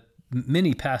of the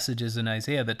many passages in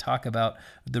Isaiah that talk about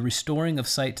the restoring of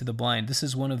sight to the blind. This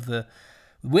is one of the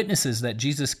witnesses that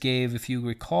Jesus gave. If you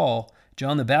recall,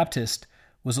 John the Baptist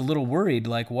was a little worried,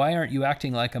 like, why aren't you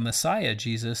acting like a Messiah,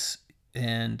 Jesus?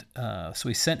 And so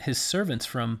he sent his servants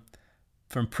from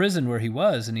prison where he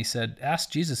was, and he said, ask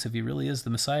Jesus if he really is the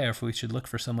Messiah, or if we should look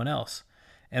for someone else.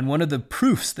 And one of the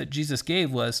proofs that Jesus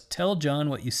gave was, tell John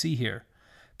what you see here.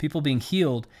 People being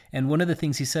healed. And one of the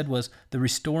things he said was the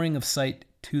restoring of sight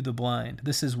to the blind.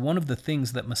 This is one of the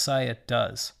things that Messiah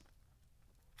does.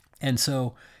 And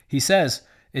so he says,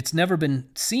 it's never been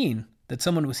seen that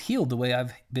someone was healed the way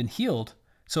I've been healed.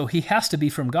 So he has to be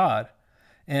from God.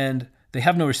 And they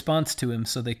have no response to him,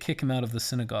 so they kick him out of the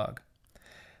synagogue.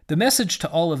 The message to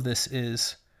all of this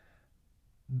is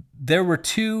there were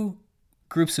two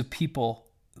groups of people.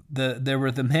 There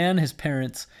were the man, his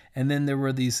parents, and then there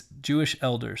were these Jewish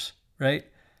elders, right?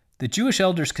 The Jewish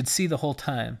elders could see the whole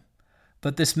time,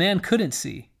 but this man couldn't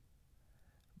see.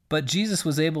 But Jesus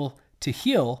was able to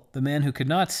heal the man who could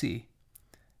not see.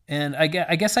 And I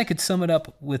guess I could sum it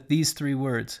up with these three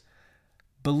words.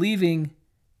 Believing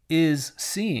is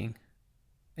seeing.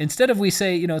 Instead of we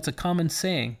say, it's a common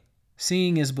saying,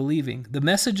 seeing is believing. The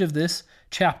message of this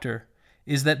chapter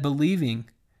is that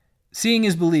seeing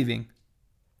is believing,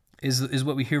 is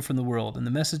what we hear from the world. And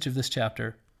the message of this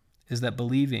chapter is that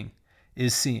believing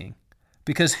is seeing.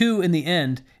 Because who in the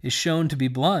end is shown to be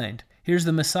blind? Here's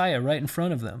the Messiah right in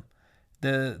front of them.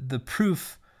 The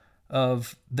proof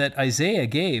of that Isaiah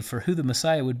gave for who the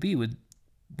Messiah would be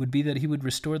that he would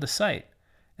restore the sight.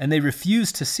 And they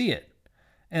refused to see it.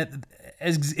 And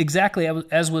exactly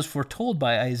as was foretold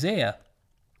by Isaiah,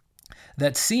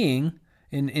 that seeing,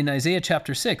 in Isaiah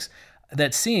chapter 6,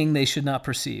 that seeing they should not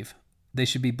perceive. They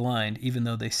should be blind even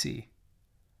though they see.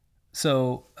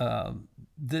 So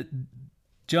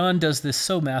John does this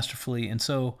so masterfully and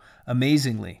so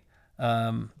amazingly.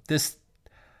 I've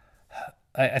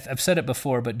said it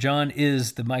before, but John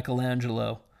is the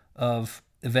Michelangelo of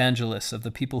evangelists, of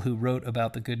the people who wrote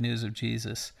about the good news of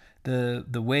Jesus. The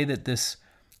way that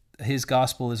his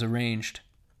gospel is arranged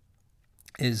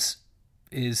is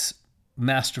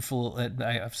masterful.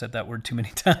 I've said that word too many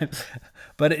times,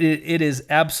 but it is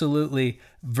absolutely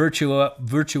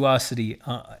virtuosity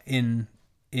in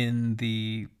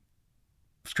the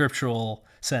scriptural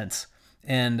sense.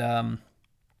 And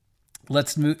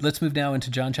let's move now into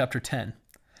John chapter 10.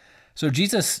 So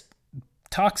Jesus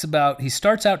he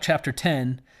starts out chapter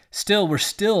 10. We're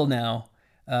still now.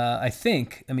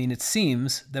 It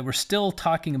seems that we're still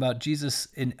talking about Jesus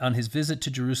on his visit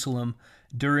to Jerusalem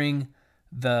during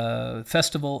the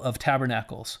Festival of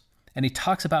Tabernacles. And he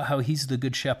talks about how he's the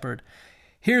good shepherd.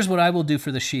 Here's what I will do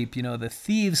for the sheep. The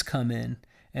thieves come in,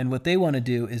 and what they want to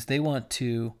do is they want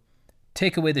to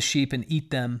take away the sheep and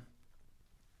eat them,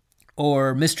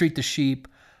 or mistreat the sheep,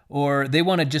 or they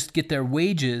want to just get their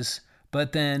wages.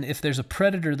 But then if there's a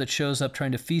predator that shows up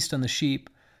trying to feast on the sheep,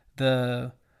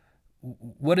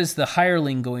 what is the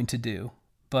hireling going to do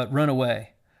but run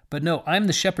away? But no, I'm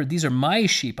the shepherd. These are my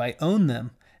sheep. I own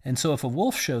them. And so if a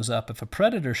wolf shows up, if a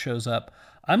predator shows up,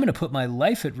 I'm going to put my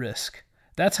life at risk.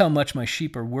 That's how much my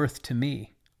sheep are worth to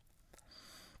me.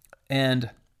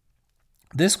 And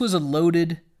this was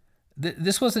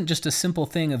this wasn't just a simple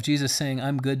thing of Jesus saying,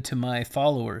 I'm good to my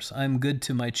followers. I'm good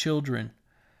to my children.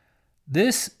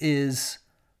 This is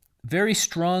very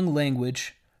strong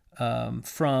language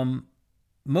from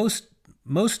most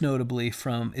notably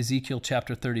from Ezekiel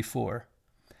chapter 34.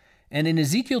 And in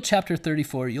Ezekiel chapter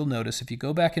 34, you'll notice, if you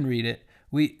go back and read it,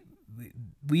 we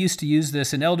used to use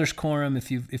this in Elders Quorum.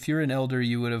 If you're an elder,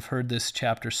 you would have heard this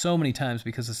chapter so many times,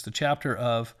 because it's the chapter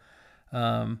of,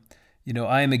 I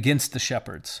am against the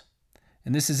shepherds.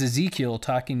 And this is Ezekiel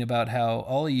talking about how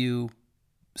all of you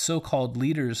so-called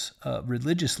leaders,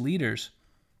 religious leaders,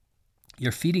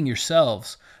 you're feeding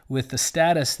yourselves with the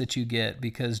status that you get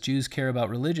because Jews care about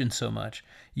religion so much.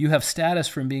 You have status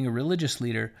from being a religious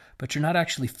leader, but you're not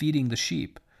actually feeding the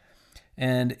sheep.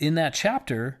 And in that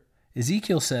chapter,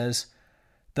 Ezekiel says,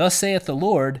 "Thus saith the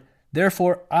Lord,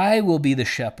 therefore I will be the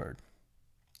shepherd."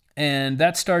 And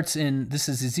that starts this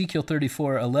is Ezekiel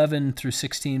 34, 11 through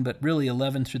 16, but really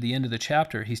 11 through the end of the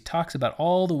chapter. He talks about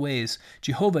all the ways,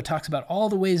 Jehovah talks about all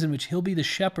the ways in which he'll be the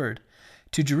shepherd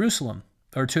to Jerusalem,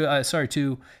 or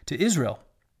to Israel.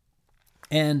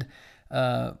 And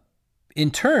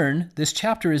in turn, this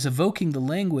chapter is evoking the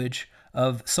language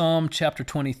of Psalm chapter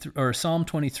 23, or Psalm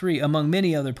 23, among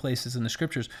many other places in the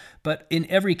scriptures. But in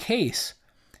every case,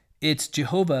 it's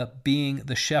Jehovah being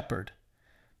the shepherd.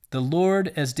 The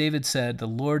Lord, as David said, the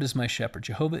Lord is my shepherd.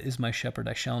 Jehovah is my shepherd,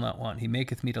 I shall not want. He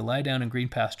maketh me to lie down in green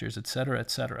pastures, etc.,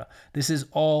 etc. This is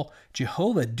all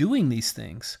Jehovah doing these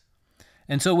things.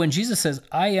 And so when Jesus says,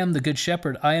 I am the good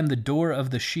shepherd, I am the door of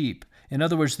the sheep. In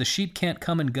other words, the sheep can't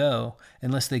come and go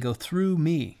unless they go through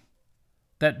me.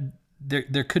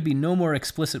 there could be no more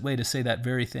explicit way to say that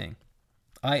very thing.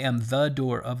 I am the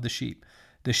door of the sheep.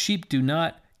 The sheep do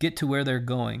not get to where they're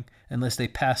going unless they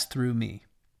pass through me.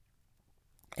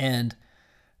 And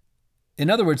in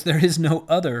other words, there is no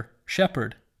other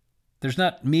shepherd. There's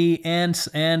not me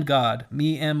and God,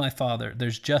 me and my Father.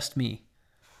 There's just me.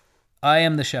 I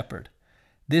am the shepherd.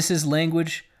 This is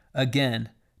language, again,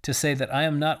 to say that I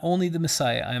am not only the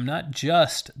Messiah, I am not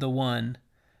just the one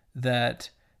that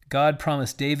God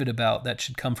promised David about that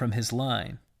should come from his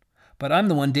line, but I'm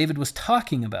the one David was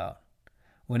talking about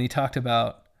when he talked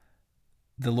about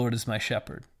the Lord is my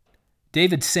shepherd.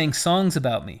 David sang songs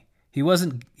about me. He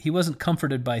wasn't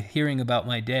comforted by hearing about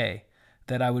my day,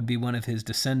 that I would be one of his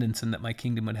descendants and that my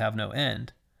kingdom would have no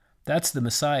end. That's the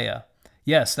Messiah.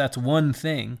 Yes, that's one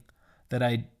thing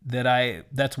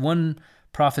that's one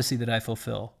prophecy that I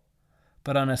fulfill.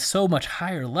 But on a so much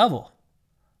higher level,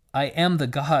 I am the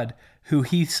God who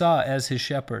he saw as his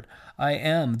shepherd. I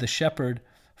am the shepherd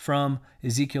from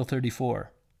Ezekiel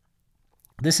 34.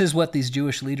 This is what these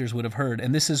Jewish leaders would have heard,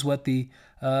 and this is what the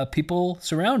people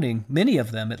surrounding, many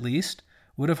of them at least,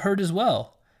 would have heard as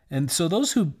well. And so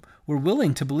those who were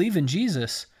willing to believe in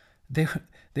Jesus,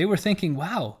 they were thinking,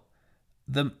 wow,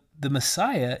 the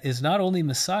Messiah is not only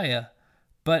Messiah,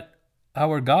 but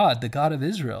our God, the God of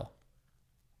Israel.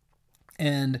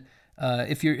 And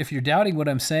if you're doubting what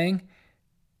I'm saying,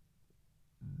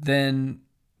 then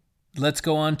let's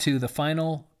go on to the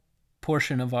final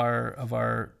portion of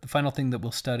the final thing that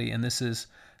we'll study, and this is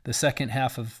the second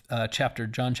half of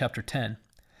John chapter 10.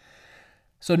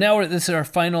 So now this is our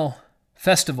final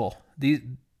festival.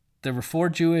 There were 4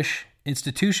 Jewish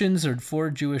institutions or 4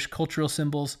 Jewish cultural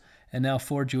symbols, and now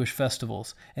 4 Jewish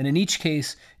festivals. And in each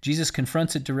case, Jesus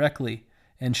confronts it directly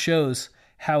and shows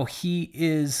how he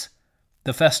is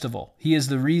the festival. He is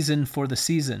the reason for the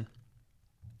season,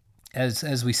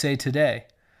 as we say today.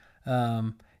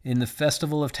 In the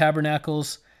Festival of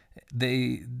Tabernacles,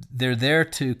 they're there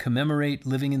to commemorate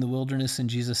living in the wilderness, and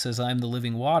Jesus says, "I am the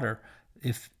living water.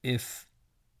 If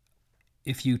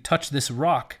you touch this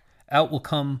rock, out will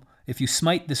come. If you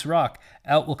smite this rock,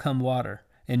 out will come water."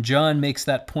 And John makes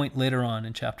that point later on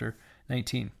in chapter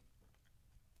 19.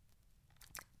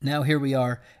 Now here we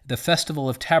are, the Festival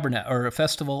of Tabernacle, or a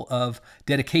festival of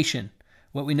dedication,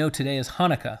 what we know today as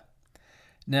Hanukkah.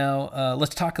 Now,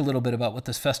 let's talk a little bit about what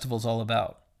this festival is all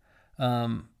about.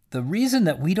 The reason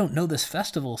that we don't know this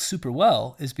festival super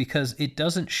well is because it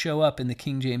doesn't show up in the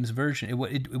King James Version.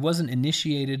 It wasn't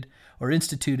initiated or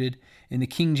instituted in the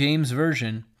King James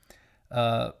Version.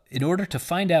 In order to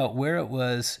find out where it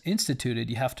was instituted,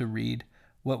 you have to read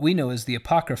what we know as the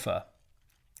Apocrypha,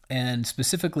 and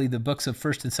specifically the books of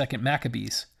 1st and 2nd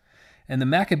Maccabees. And the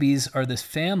Maccabees are this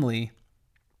family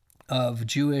of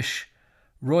Jewish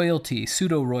royalty,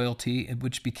 pseudo-royalty,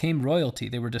 which became royalty.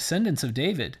 They were descendants of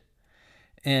David,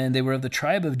 and they were of the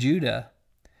tribe of Judah.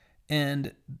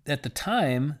 And at the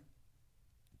time,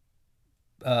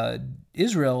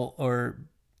 Israel, or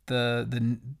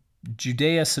the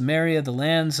Judea, Samaria, the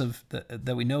lands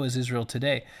that we know as Israel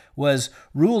today, was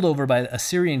ruled over by a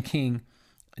Syrian king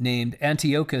named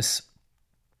Antiochus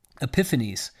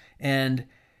Epiphanes. And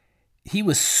he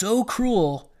was so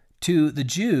cruel to the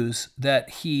Jews that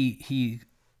he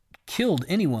killed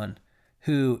anyone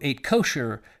who ate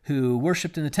kosher, who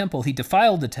worshipped in the temple. He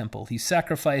defiled the temple. He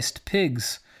sacrificed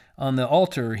pigs on the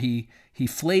altar. He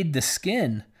flayed the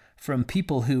skin from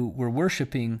people who were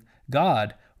worshiping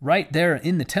God right there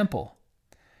in the temple.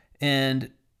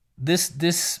 And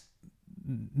this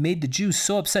made the Jews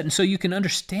so upset. And so you can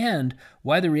understand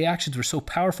why the reactions were so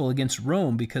powerful against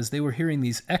Rome, because they were hearing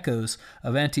these echoes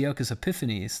of Antiochus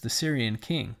Epiphanes, the Syrian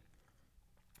king.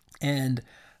 And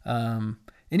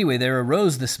anyway, there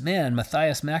arose this man,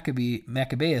 Matthias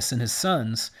Maccabeus, and his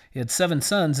sons. He had 7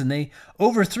 sons, and they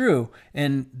overthrew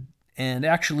and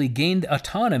actually gained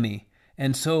autonomy.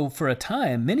 And so for a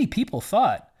time, many people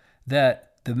thought that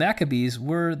the Maccabees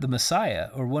were the Messiah,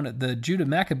 or one of the Judah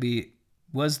Maccabee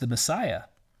was the Messiah,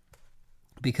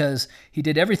 because he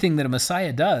did everything that a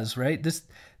Messiah does, right? This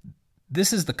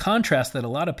is the contrast that a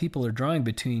lot of people are drawing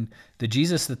between the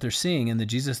Jesus that they're seeing and the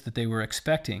Jesus that they were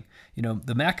expecting. You know,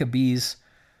 the Maccabees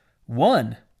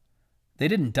won. They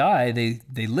didn't die.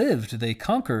 They lived. They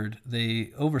conquered.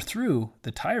 They overthrew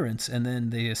the tyrants, and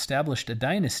then they established a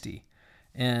dynasty.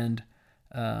 And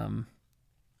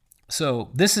so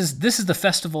this is the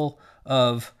festival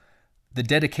of the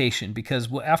dedication, because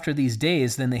after these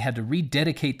days, then they had to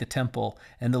rededicate the temple.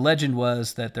 And the legend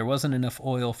was that there wasn't enough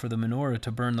oil for the menorah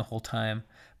to burn the whole time,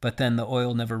 but then the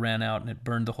oil never ran out and it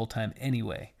burned the whole time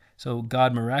anyway. So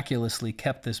God miraculously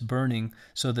kept this burning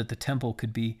so that the temple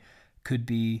could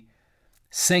be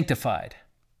sanctified.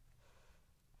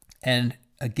 And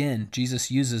again,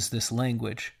 Jesus uses this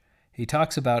language. He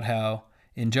talks about how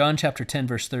in John chapter 10,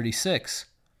 verse 36,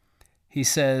 he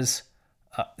says,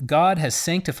 God has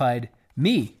sanctified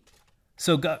me.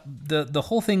 So God, the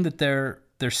whole thing that they're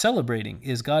celebrating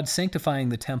is God sanctifying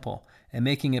the temple and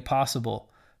making it possible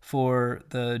for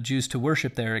the Jews to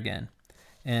worship there again.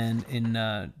 And in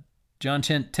John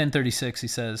 10:36, he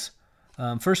says,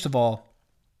 first of all,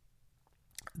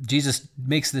 Jesus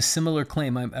makes this similar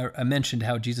claim. I mentioned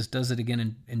how Jesus does it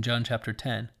again in John chapter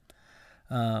 10.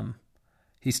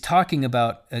 He's talking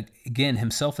about, again,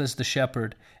 himself as the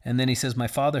shepherd, and then he says, my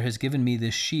Father has given me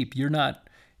this sheep. You're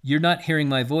not hearing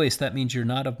my voice. That means you're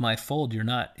not of my fold. You're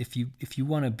not. If you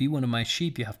want to be one of my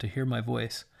sheep, you have to hear my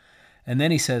voice. And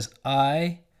then he says,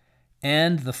 I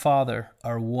and the Father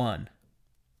are one.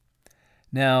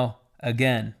 Now,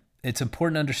 again, it's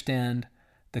important to understand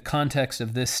the context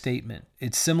of this statement.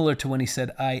 It's similar to when he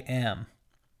said, I am.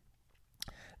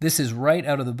 This is right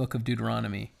out of the book of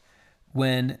Deuteronomy.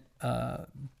 When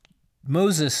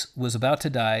Moses was about to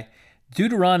die,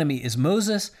 Deuteronomy is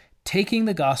Moses taking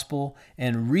the gospel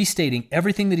and restating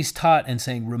everything that he's taught and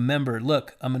saying, remember,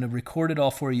 look, I'm going to record it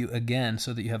all for you again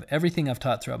so that you have everything I've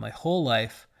taught throughout my whole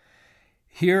life.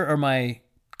 Here are my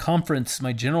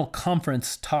general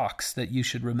conference talks that you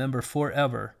should remember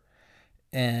forever.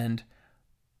 And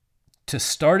to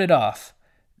start it off,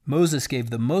 Moses gave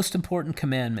the most important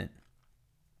commandment.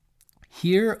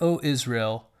 Hear, O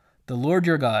Israel, the Lord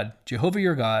your God, Jehovah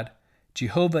your God,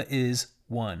 Jehovah is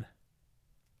one.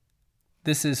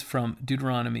 This is from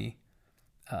Deuteronomy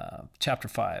chapter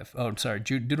 5. Oh, I'm sorry,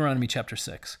 Deuteronomy chapter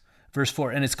 6, verse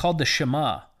 4. And it's called the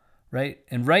Shema, right?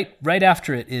 And right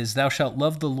after it is, thou shalt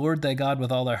love the Lord thy God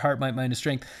with all thy heart, might, mind, and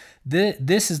strength.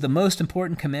 This is the most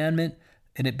important commandment,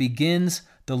 and it begins,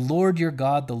 the Lord your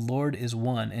God, the Lord is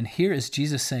one. And here is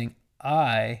Jesus saying,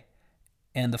 I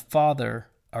and the Father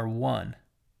are one.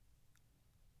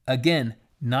 Again,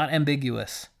 not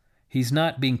ambiguous. He's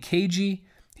not being cagey.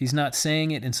 He's not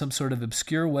saying it in some sort of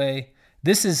obscure way.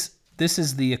 This is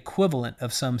the equivalent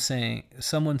of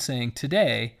someone saying,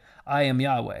 today, I am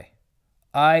Yahweh.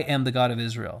 I am the God of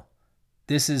Israel.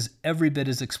 This is every bit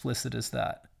as explicit as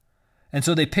that. And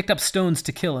so they picked up stones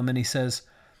to kill him, and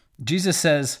Jesus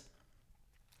says,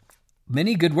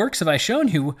 many good works have I shown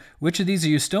you. Which of these are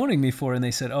you stoning me for? And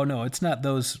they said, oh no, it's not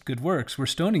those good works. We're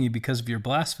stoning you because of your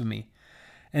blasphemy.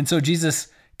 And so Jesus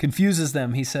confuses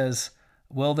them. He says,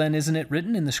 well, then isn't it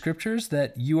written in the scriptures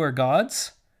that you are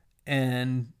gods?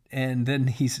 And then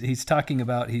he's talking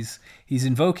about, he's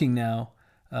invoking now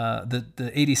the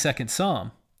 82nd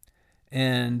Psalm.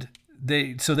 And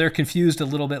they're confused a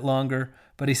little bit longer,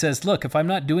 but he says, look, if I'm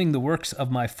not doing the works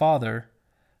of my Father,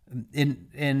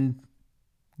 and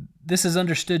this is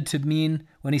understood to mean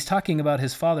when he's talking about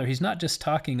his Father, he's not just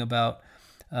talking about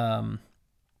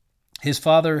his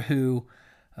Father who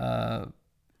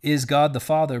is God the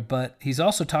Father, but he's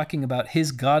also talking about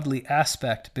his godly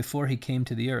aspect before he came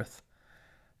to the earth.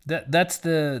 That's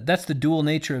the dual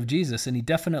nature of Jesus, and he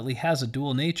definitely has a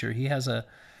dual nature. He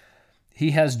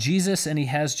has Jesus and he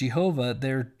has Jehovah.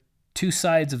 They're two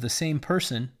sides of the same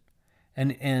person.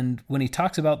 And when he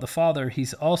talks about the Father,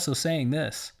 he's also saying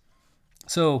this.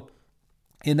 So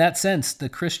in that sense, the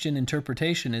Christian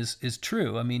interpretation is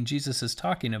true. I mean, Jesus is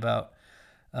talking about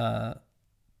the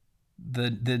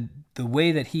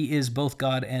way that he is both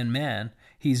God and man.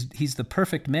 He's the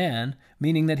perfect man,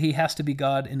 meaning that he has to be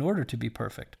God in order to be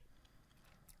perfect.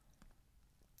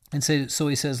 And so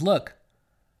he says, look,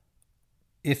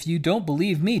 if you don't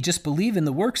believe me, just believe in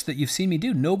the works that you've seen me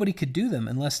do. Nobody could do them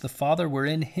unless the Father were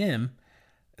in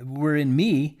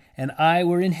me, and I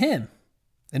were in him.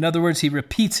 In other words, he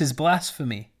repeats his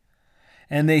blasphemy.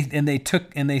 And they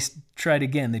tried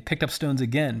again. They picked up stones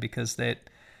again because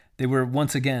they were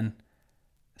once again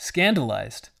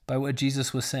scandalized by what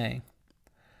Jesus was saying.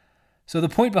 So the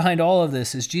point behind all of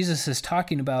this is Jesus is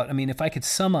talking about, I mean, if I could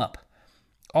sum up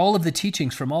all of the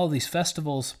teachings from all of these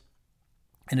festivals,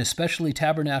 and especially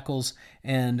Tabernacles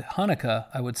and Hanukkah,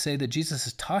 I would say that Jesus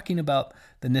is talking about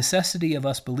the necessity of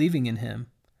us believing in him,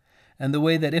 and the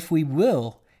way that if we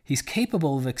will, he's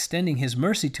capable of extending his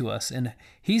mercy to us, and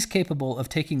he's capable of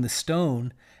taking the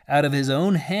stone out of his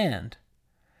own hand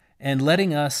and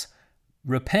letting us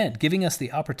repent, giving us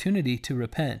the opportunity to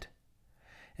repent.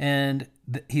 And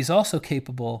he's also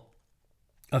capable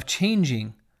of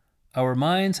changing our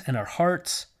minds and our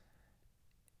hearts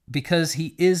because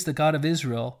he is the God of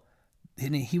Israel,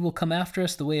 and he will come after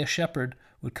us the way a shepherd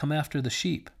would come after the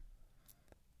sheep.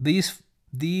 These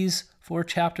 4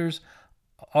 chapters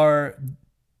are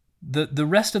the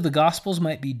rest of the Gospels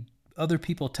might be other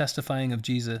people testifying of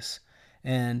Jesus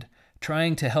and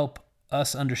trying to help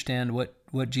us understand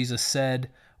what Jesus said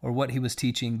or what he was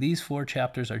teaching, these 4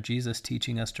 chapters are Jesus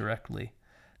teaching us directly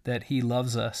that he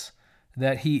loves us,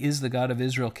 that he is the God of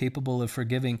Israel, capable of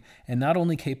forgiving, and not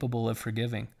only capable of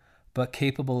forgiving, but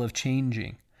capable of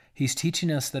changing. He's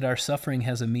teaching us that our suffering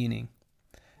has a meaning.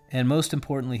 And most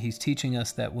importantly, he's teaching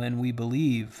us that when we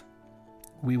believe,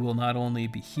 we will not only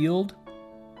be healed,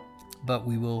 but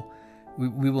we will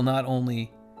not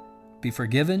only be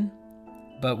forgiven,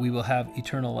 but we will have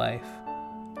eternal life.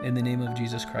 In the name of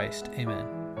Jesus Christ, amen.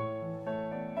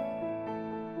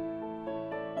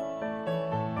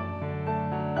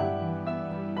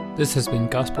 This has been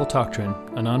Gospel Doctrine,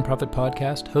 a nonprofit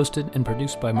podcast hosted and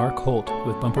produced by Mark Holt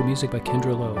with bumper music by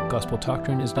Kendra Lowe. Gospel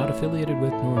Doctrine is not affiliated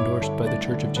with nor endorsed by The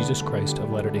Church of Jesus Christ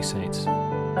of Latter-day Saints.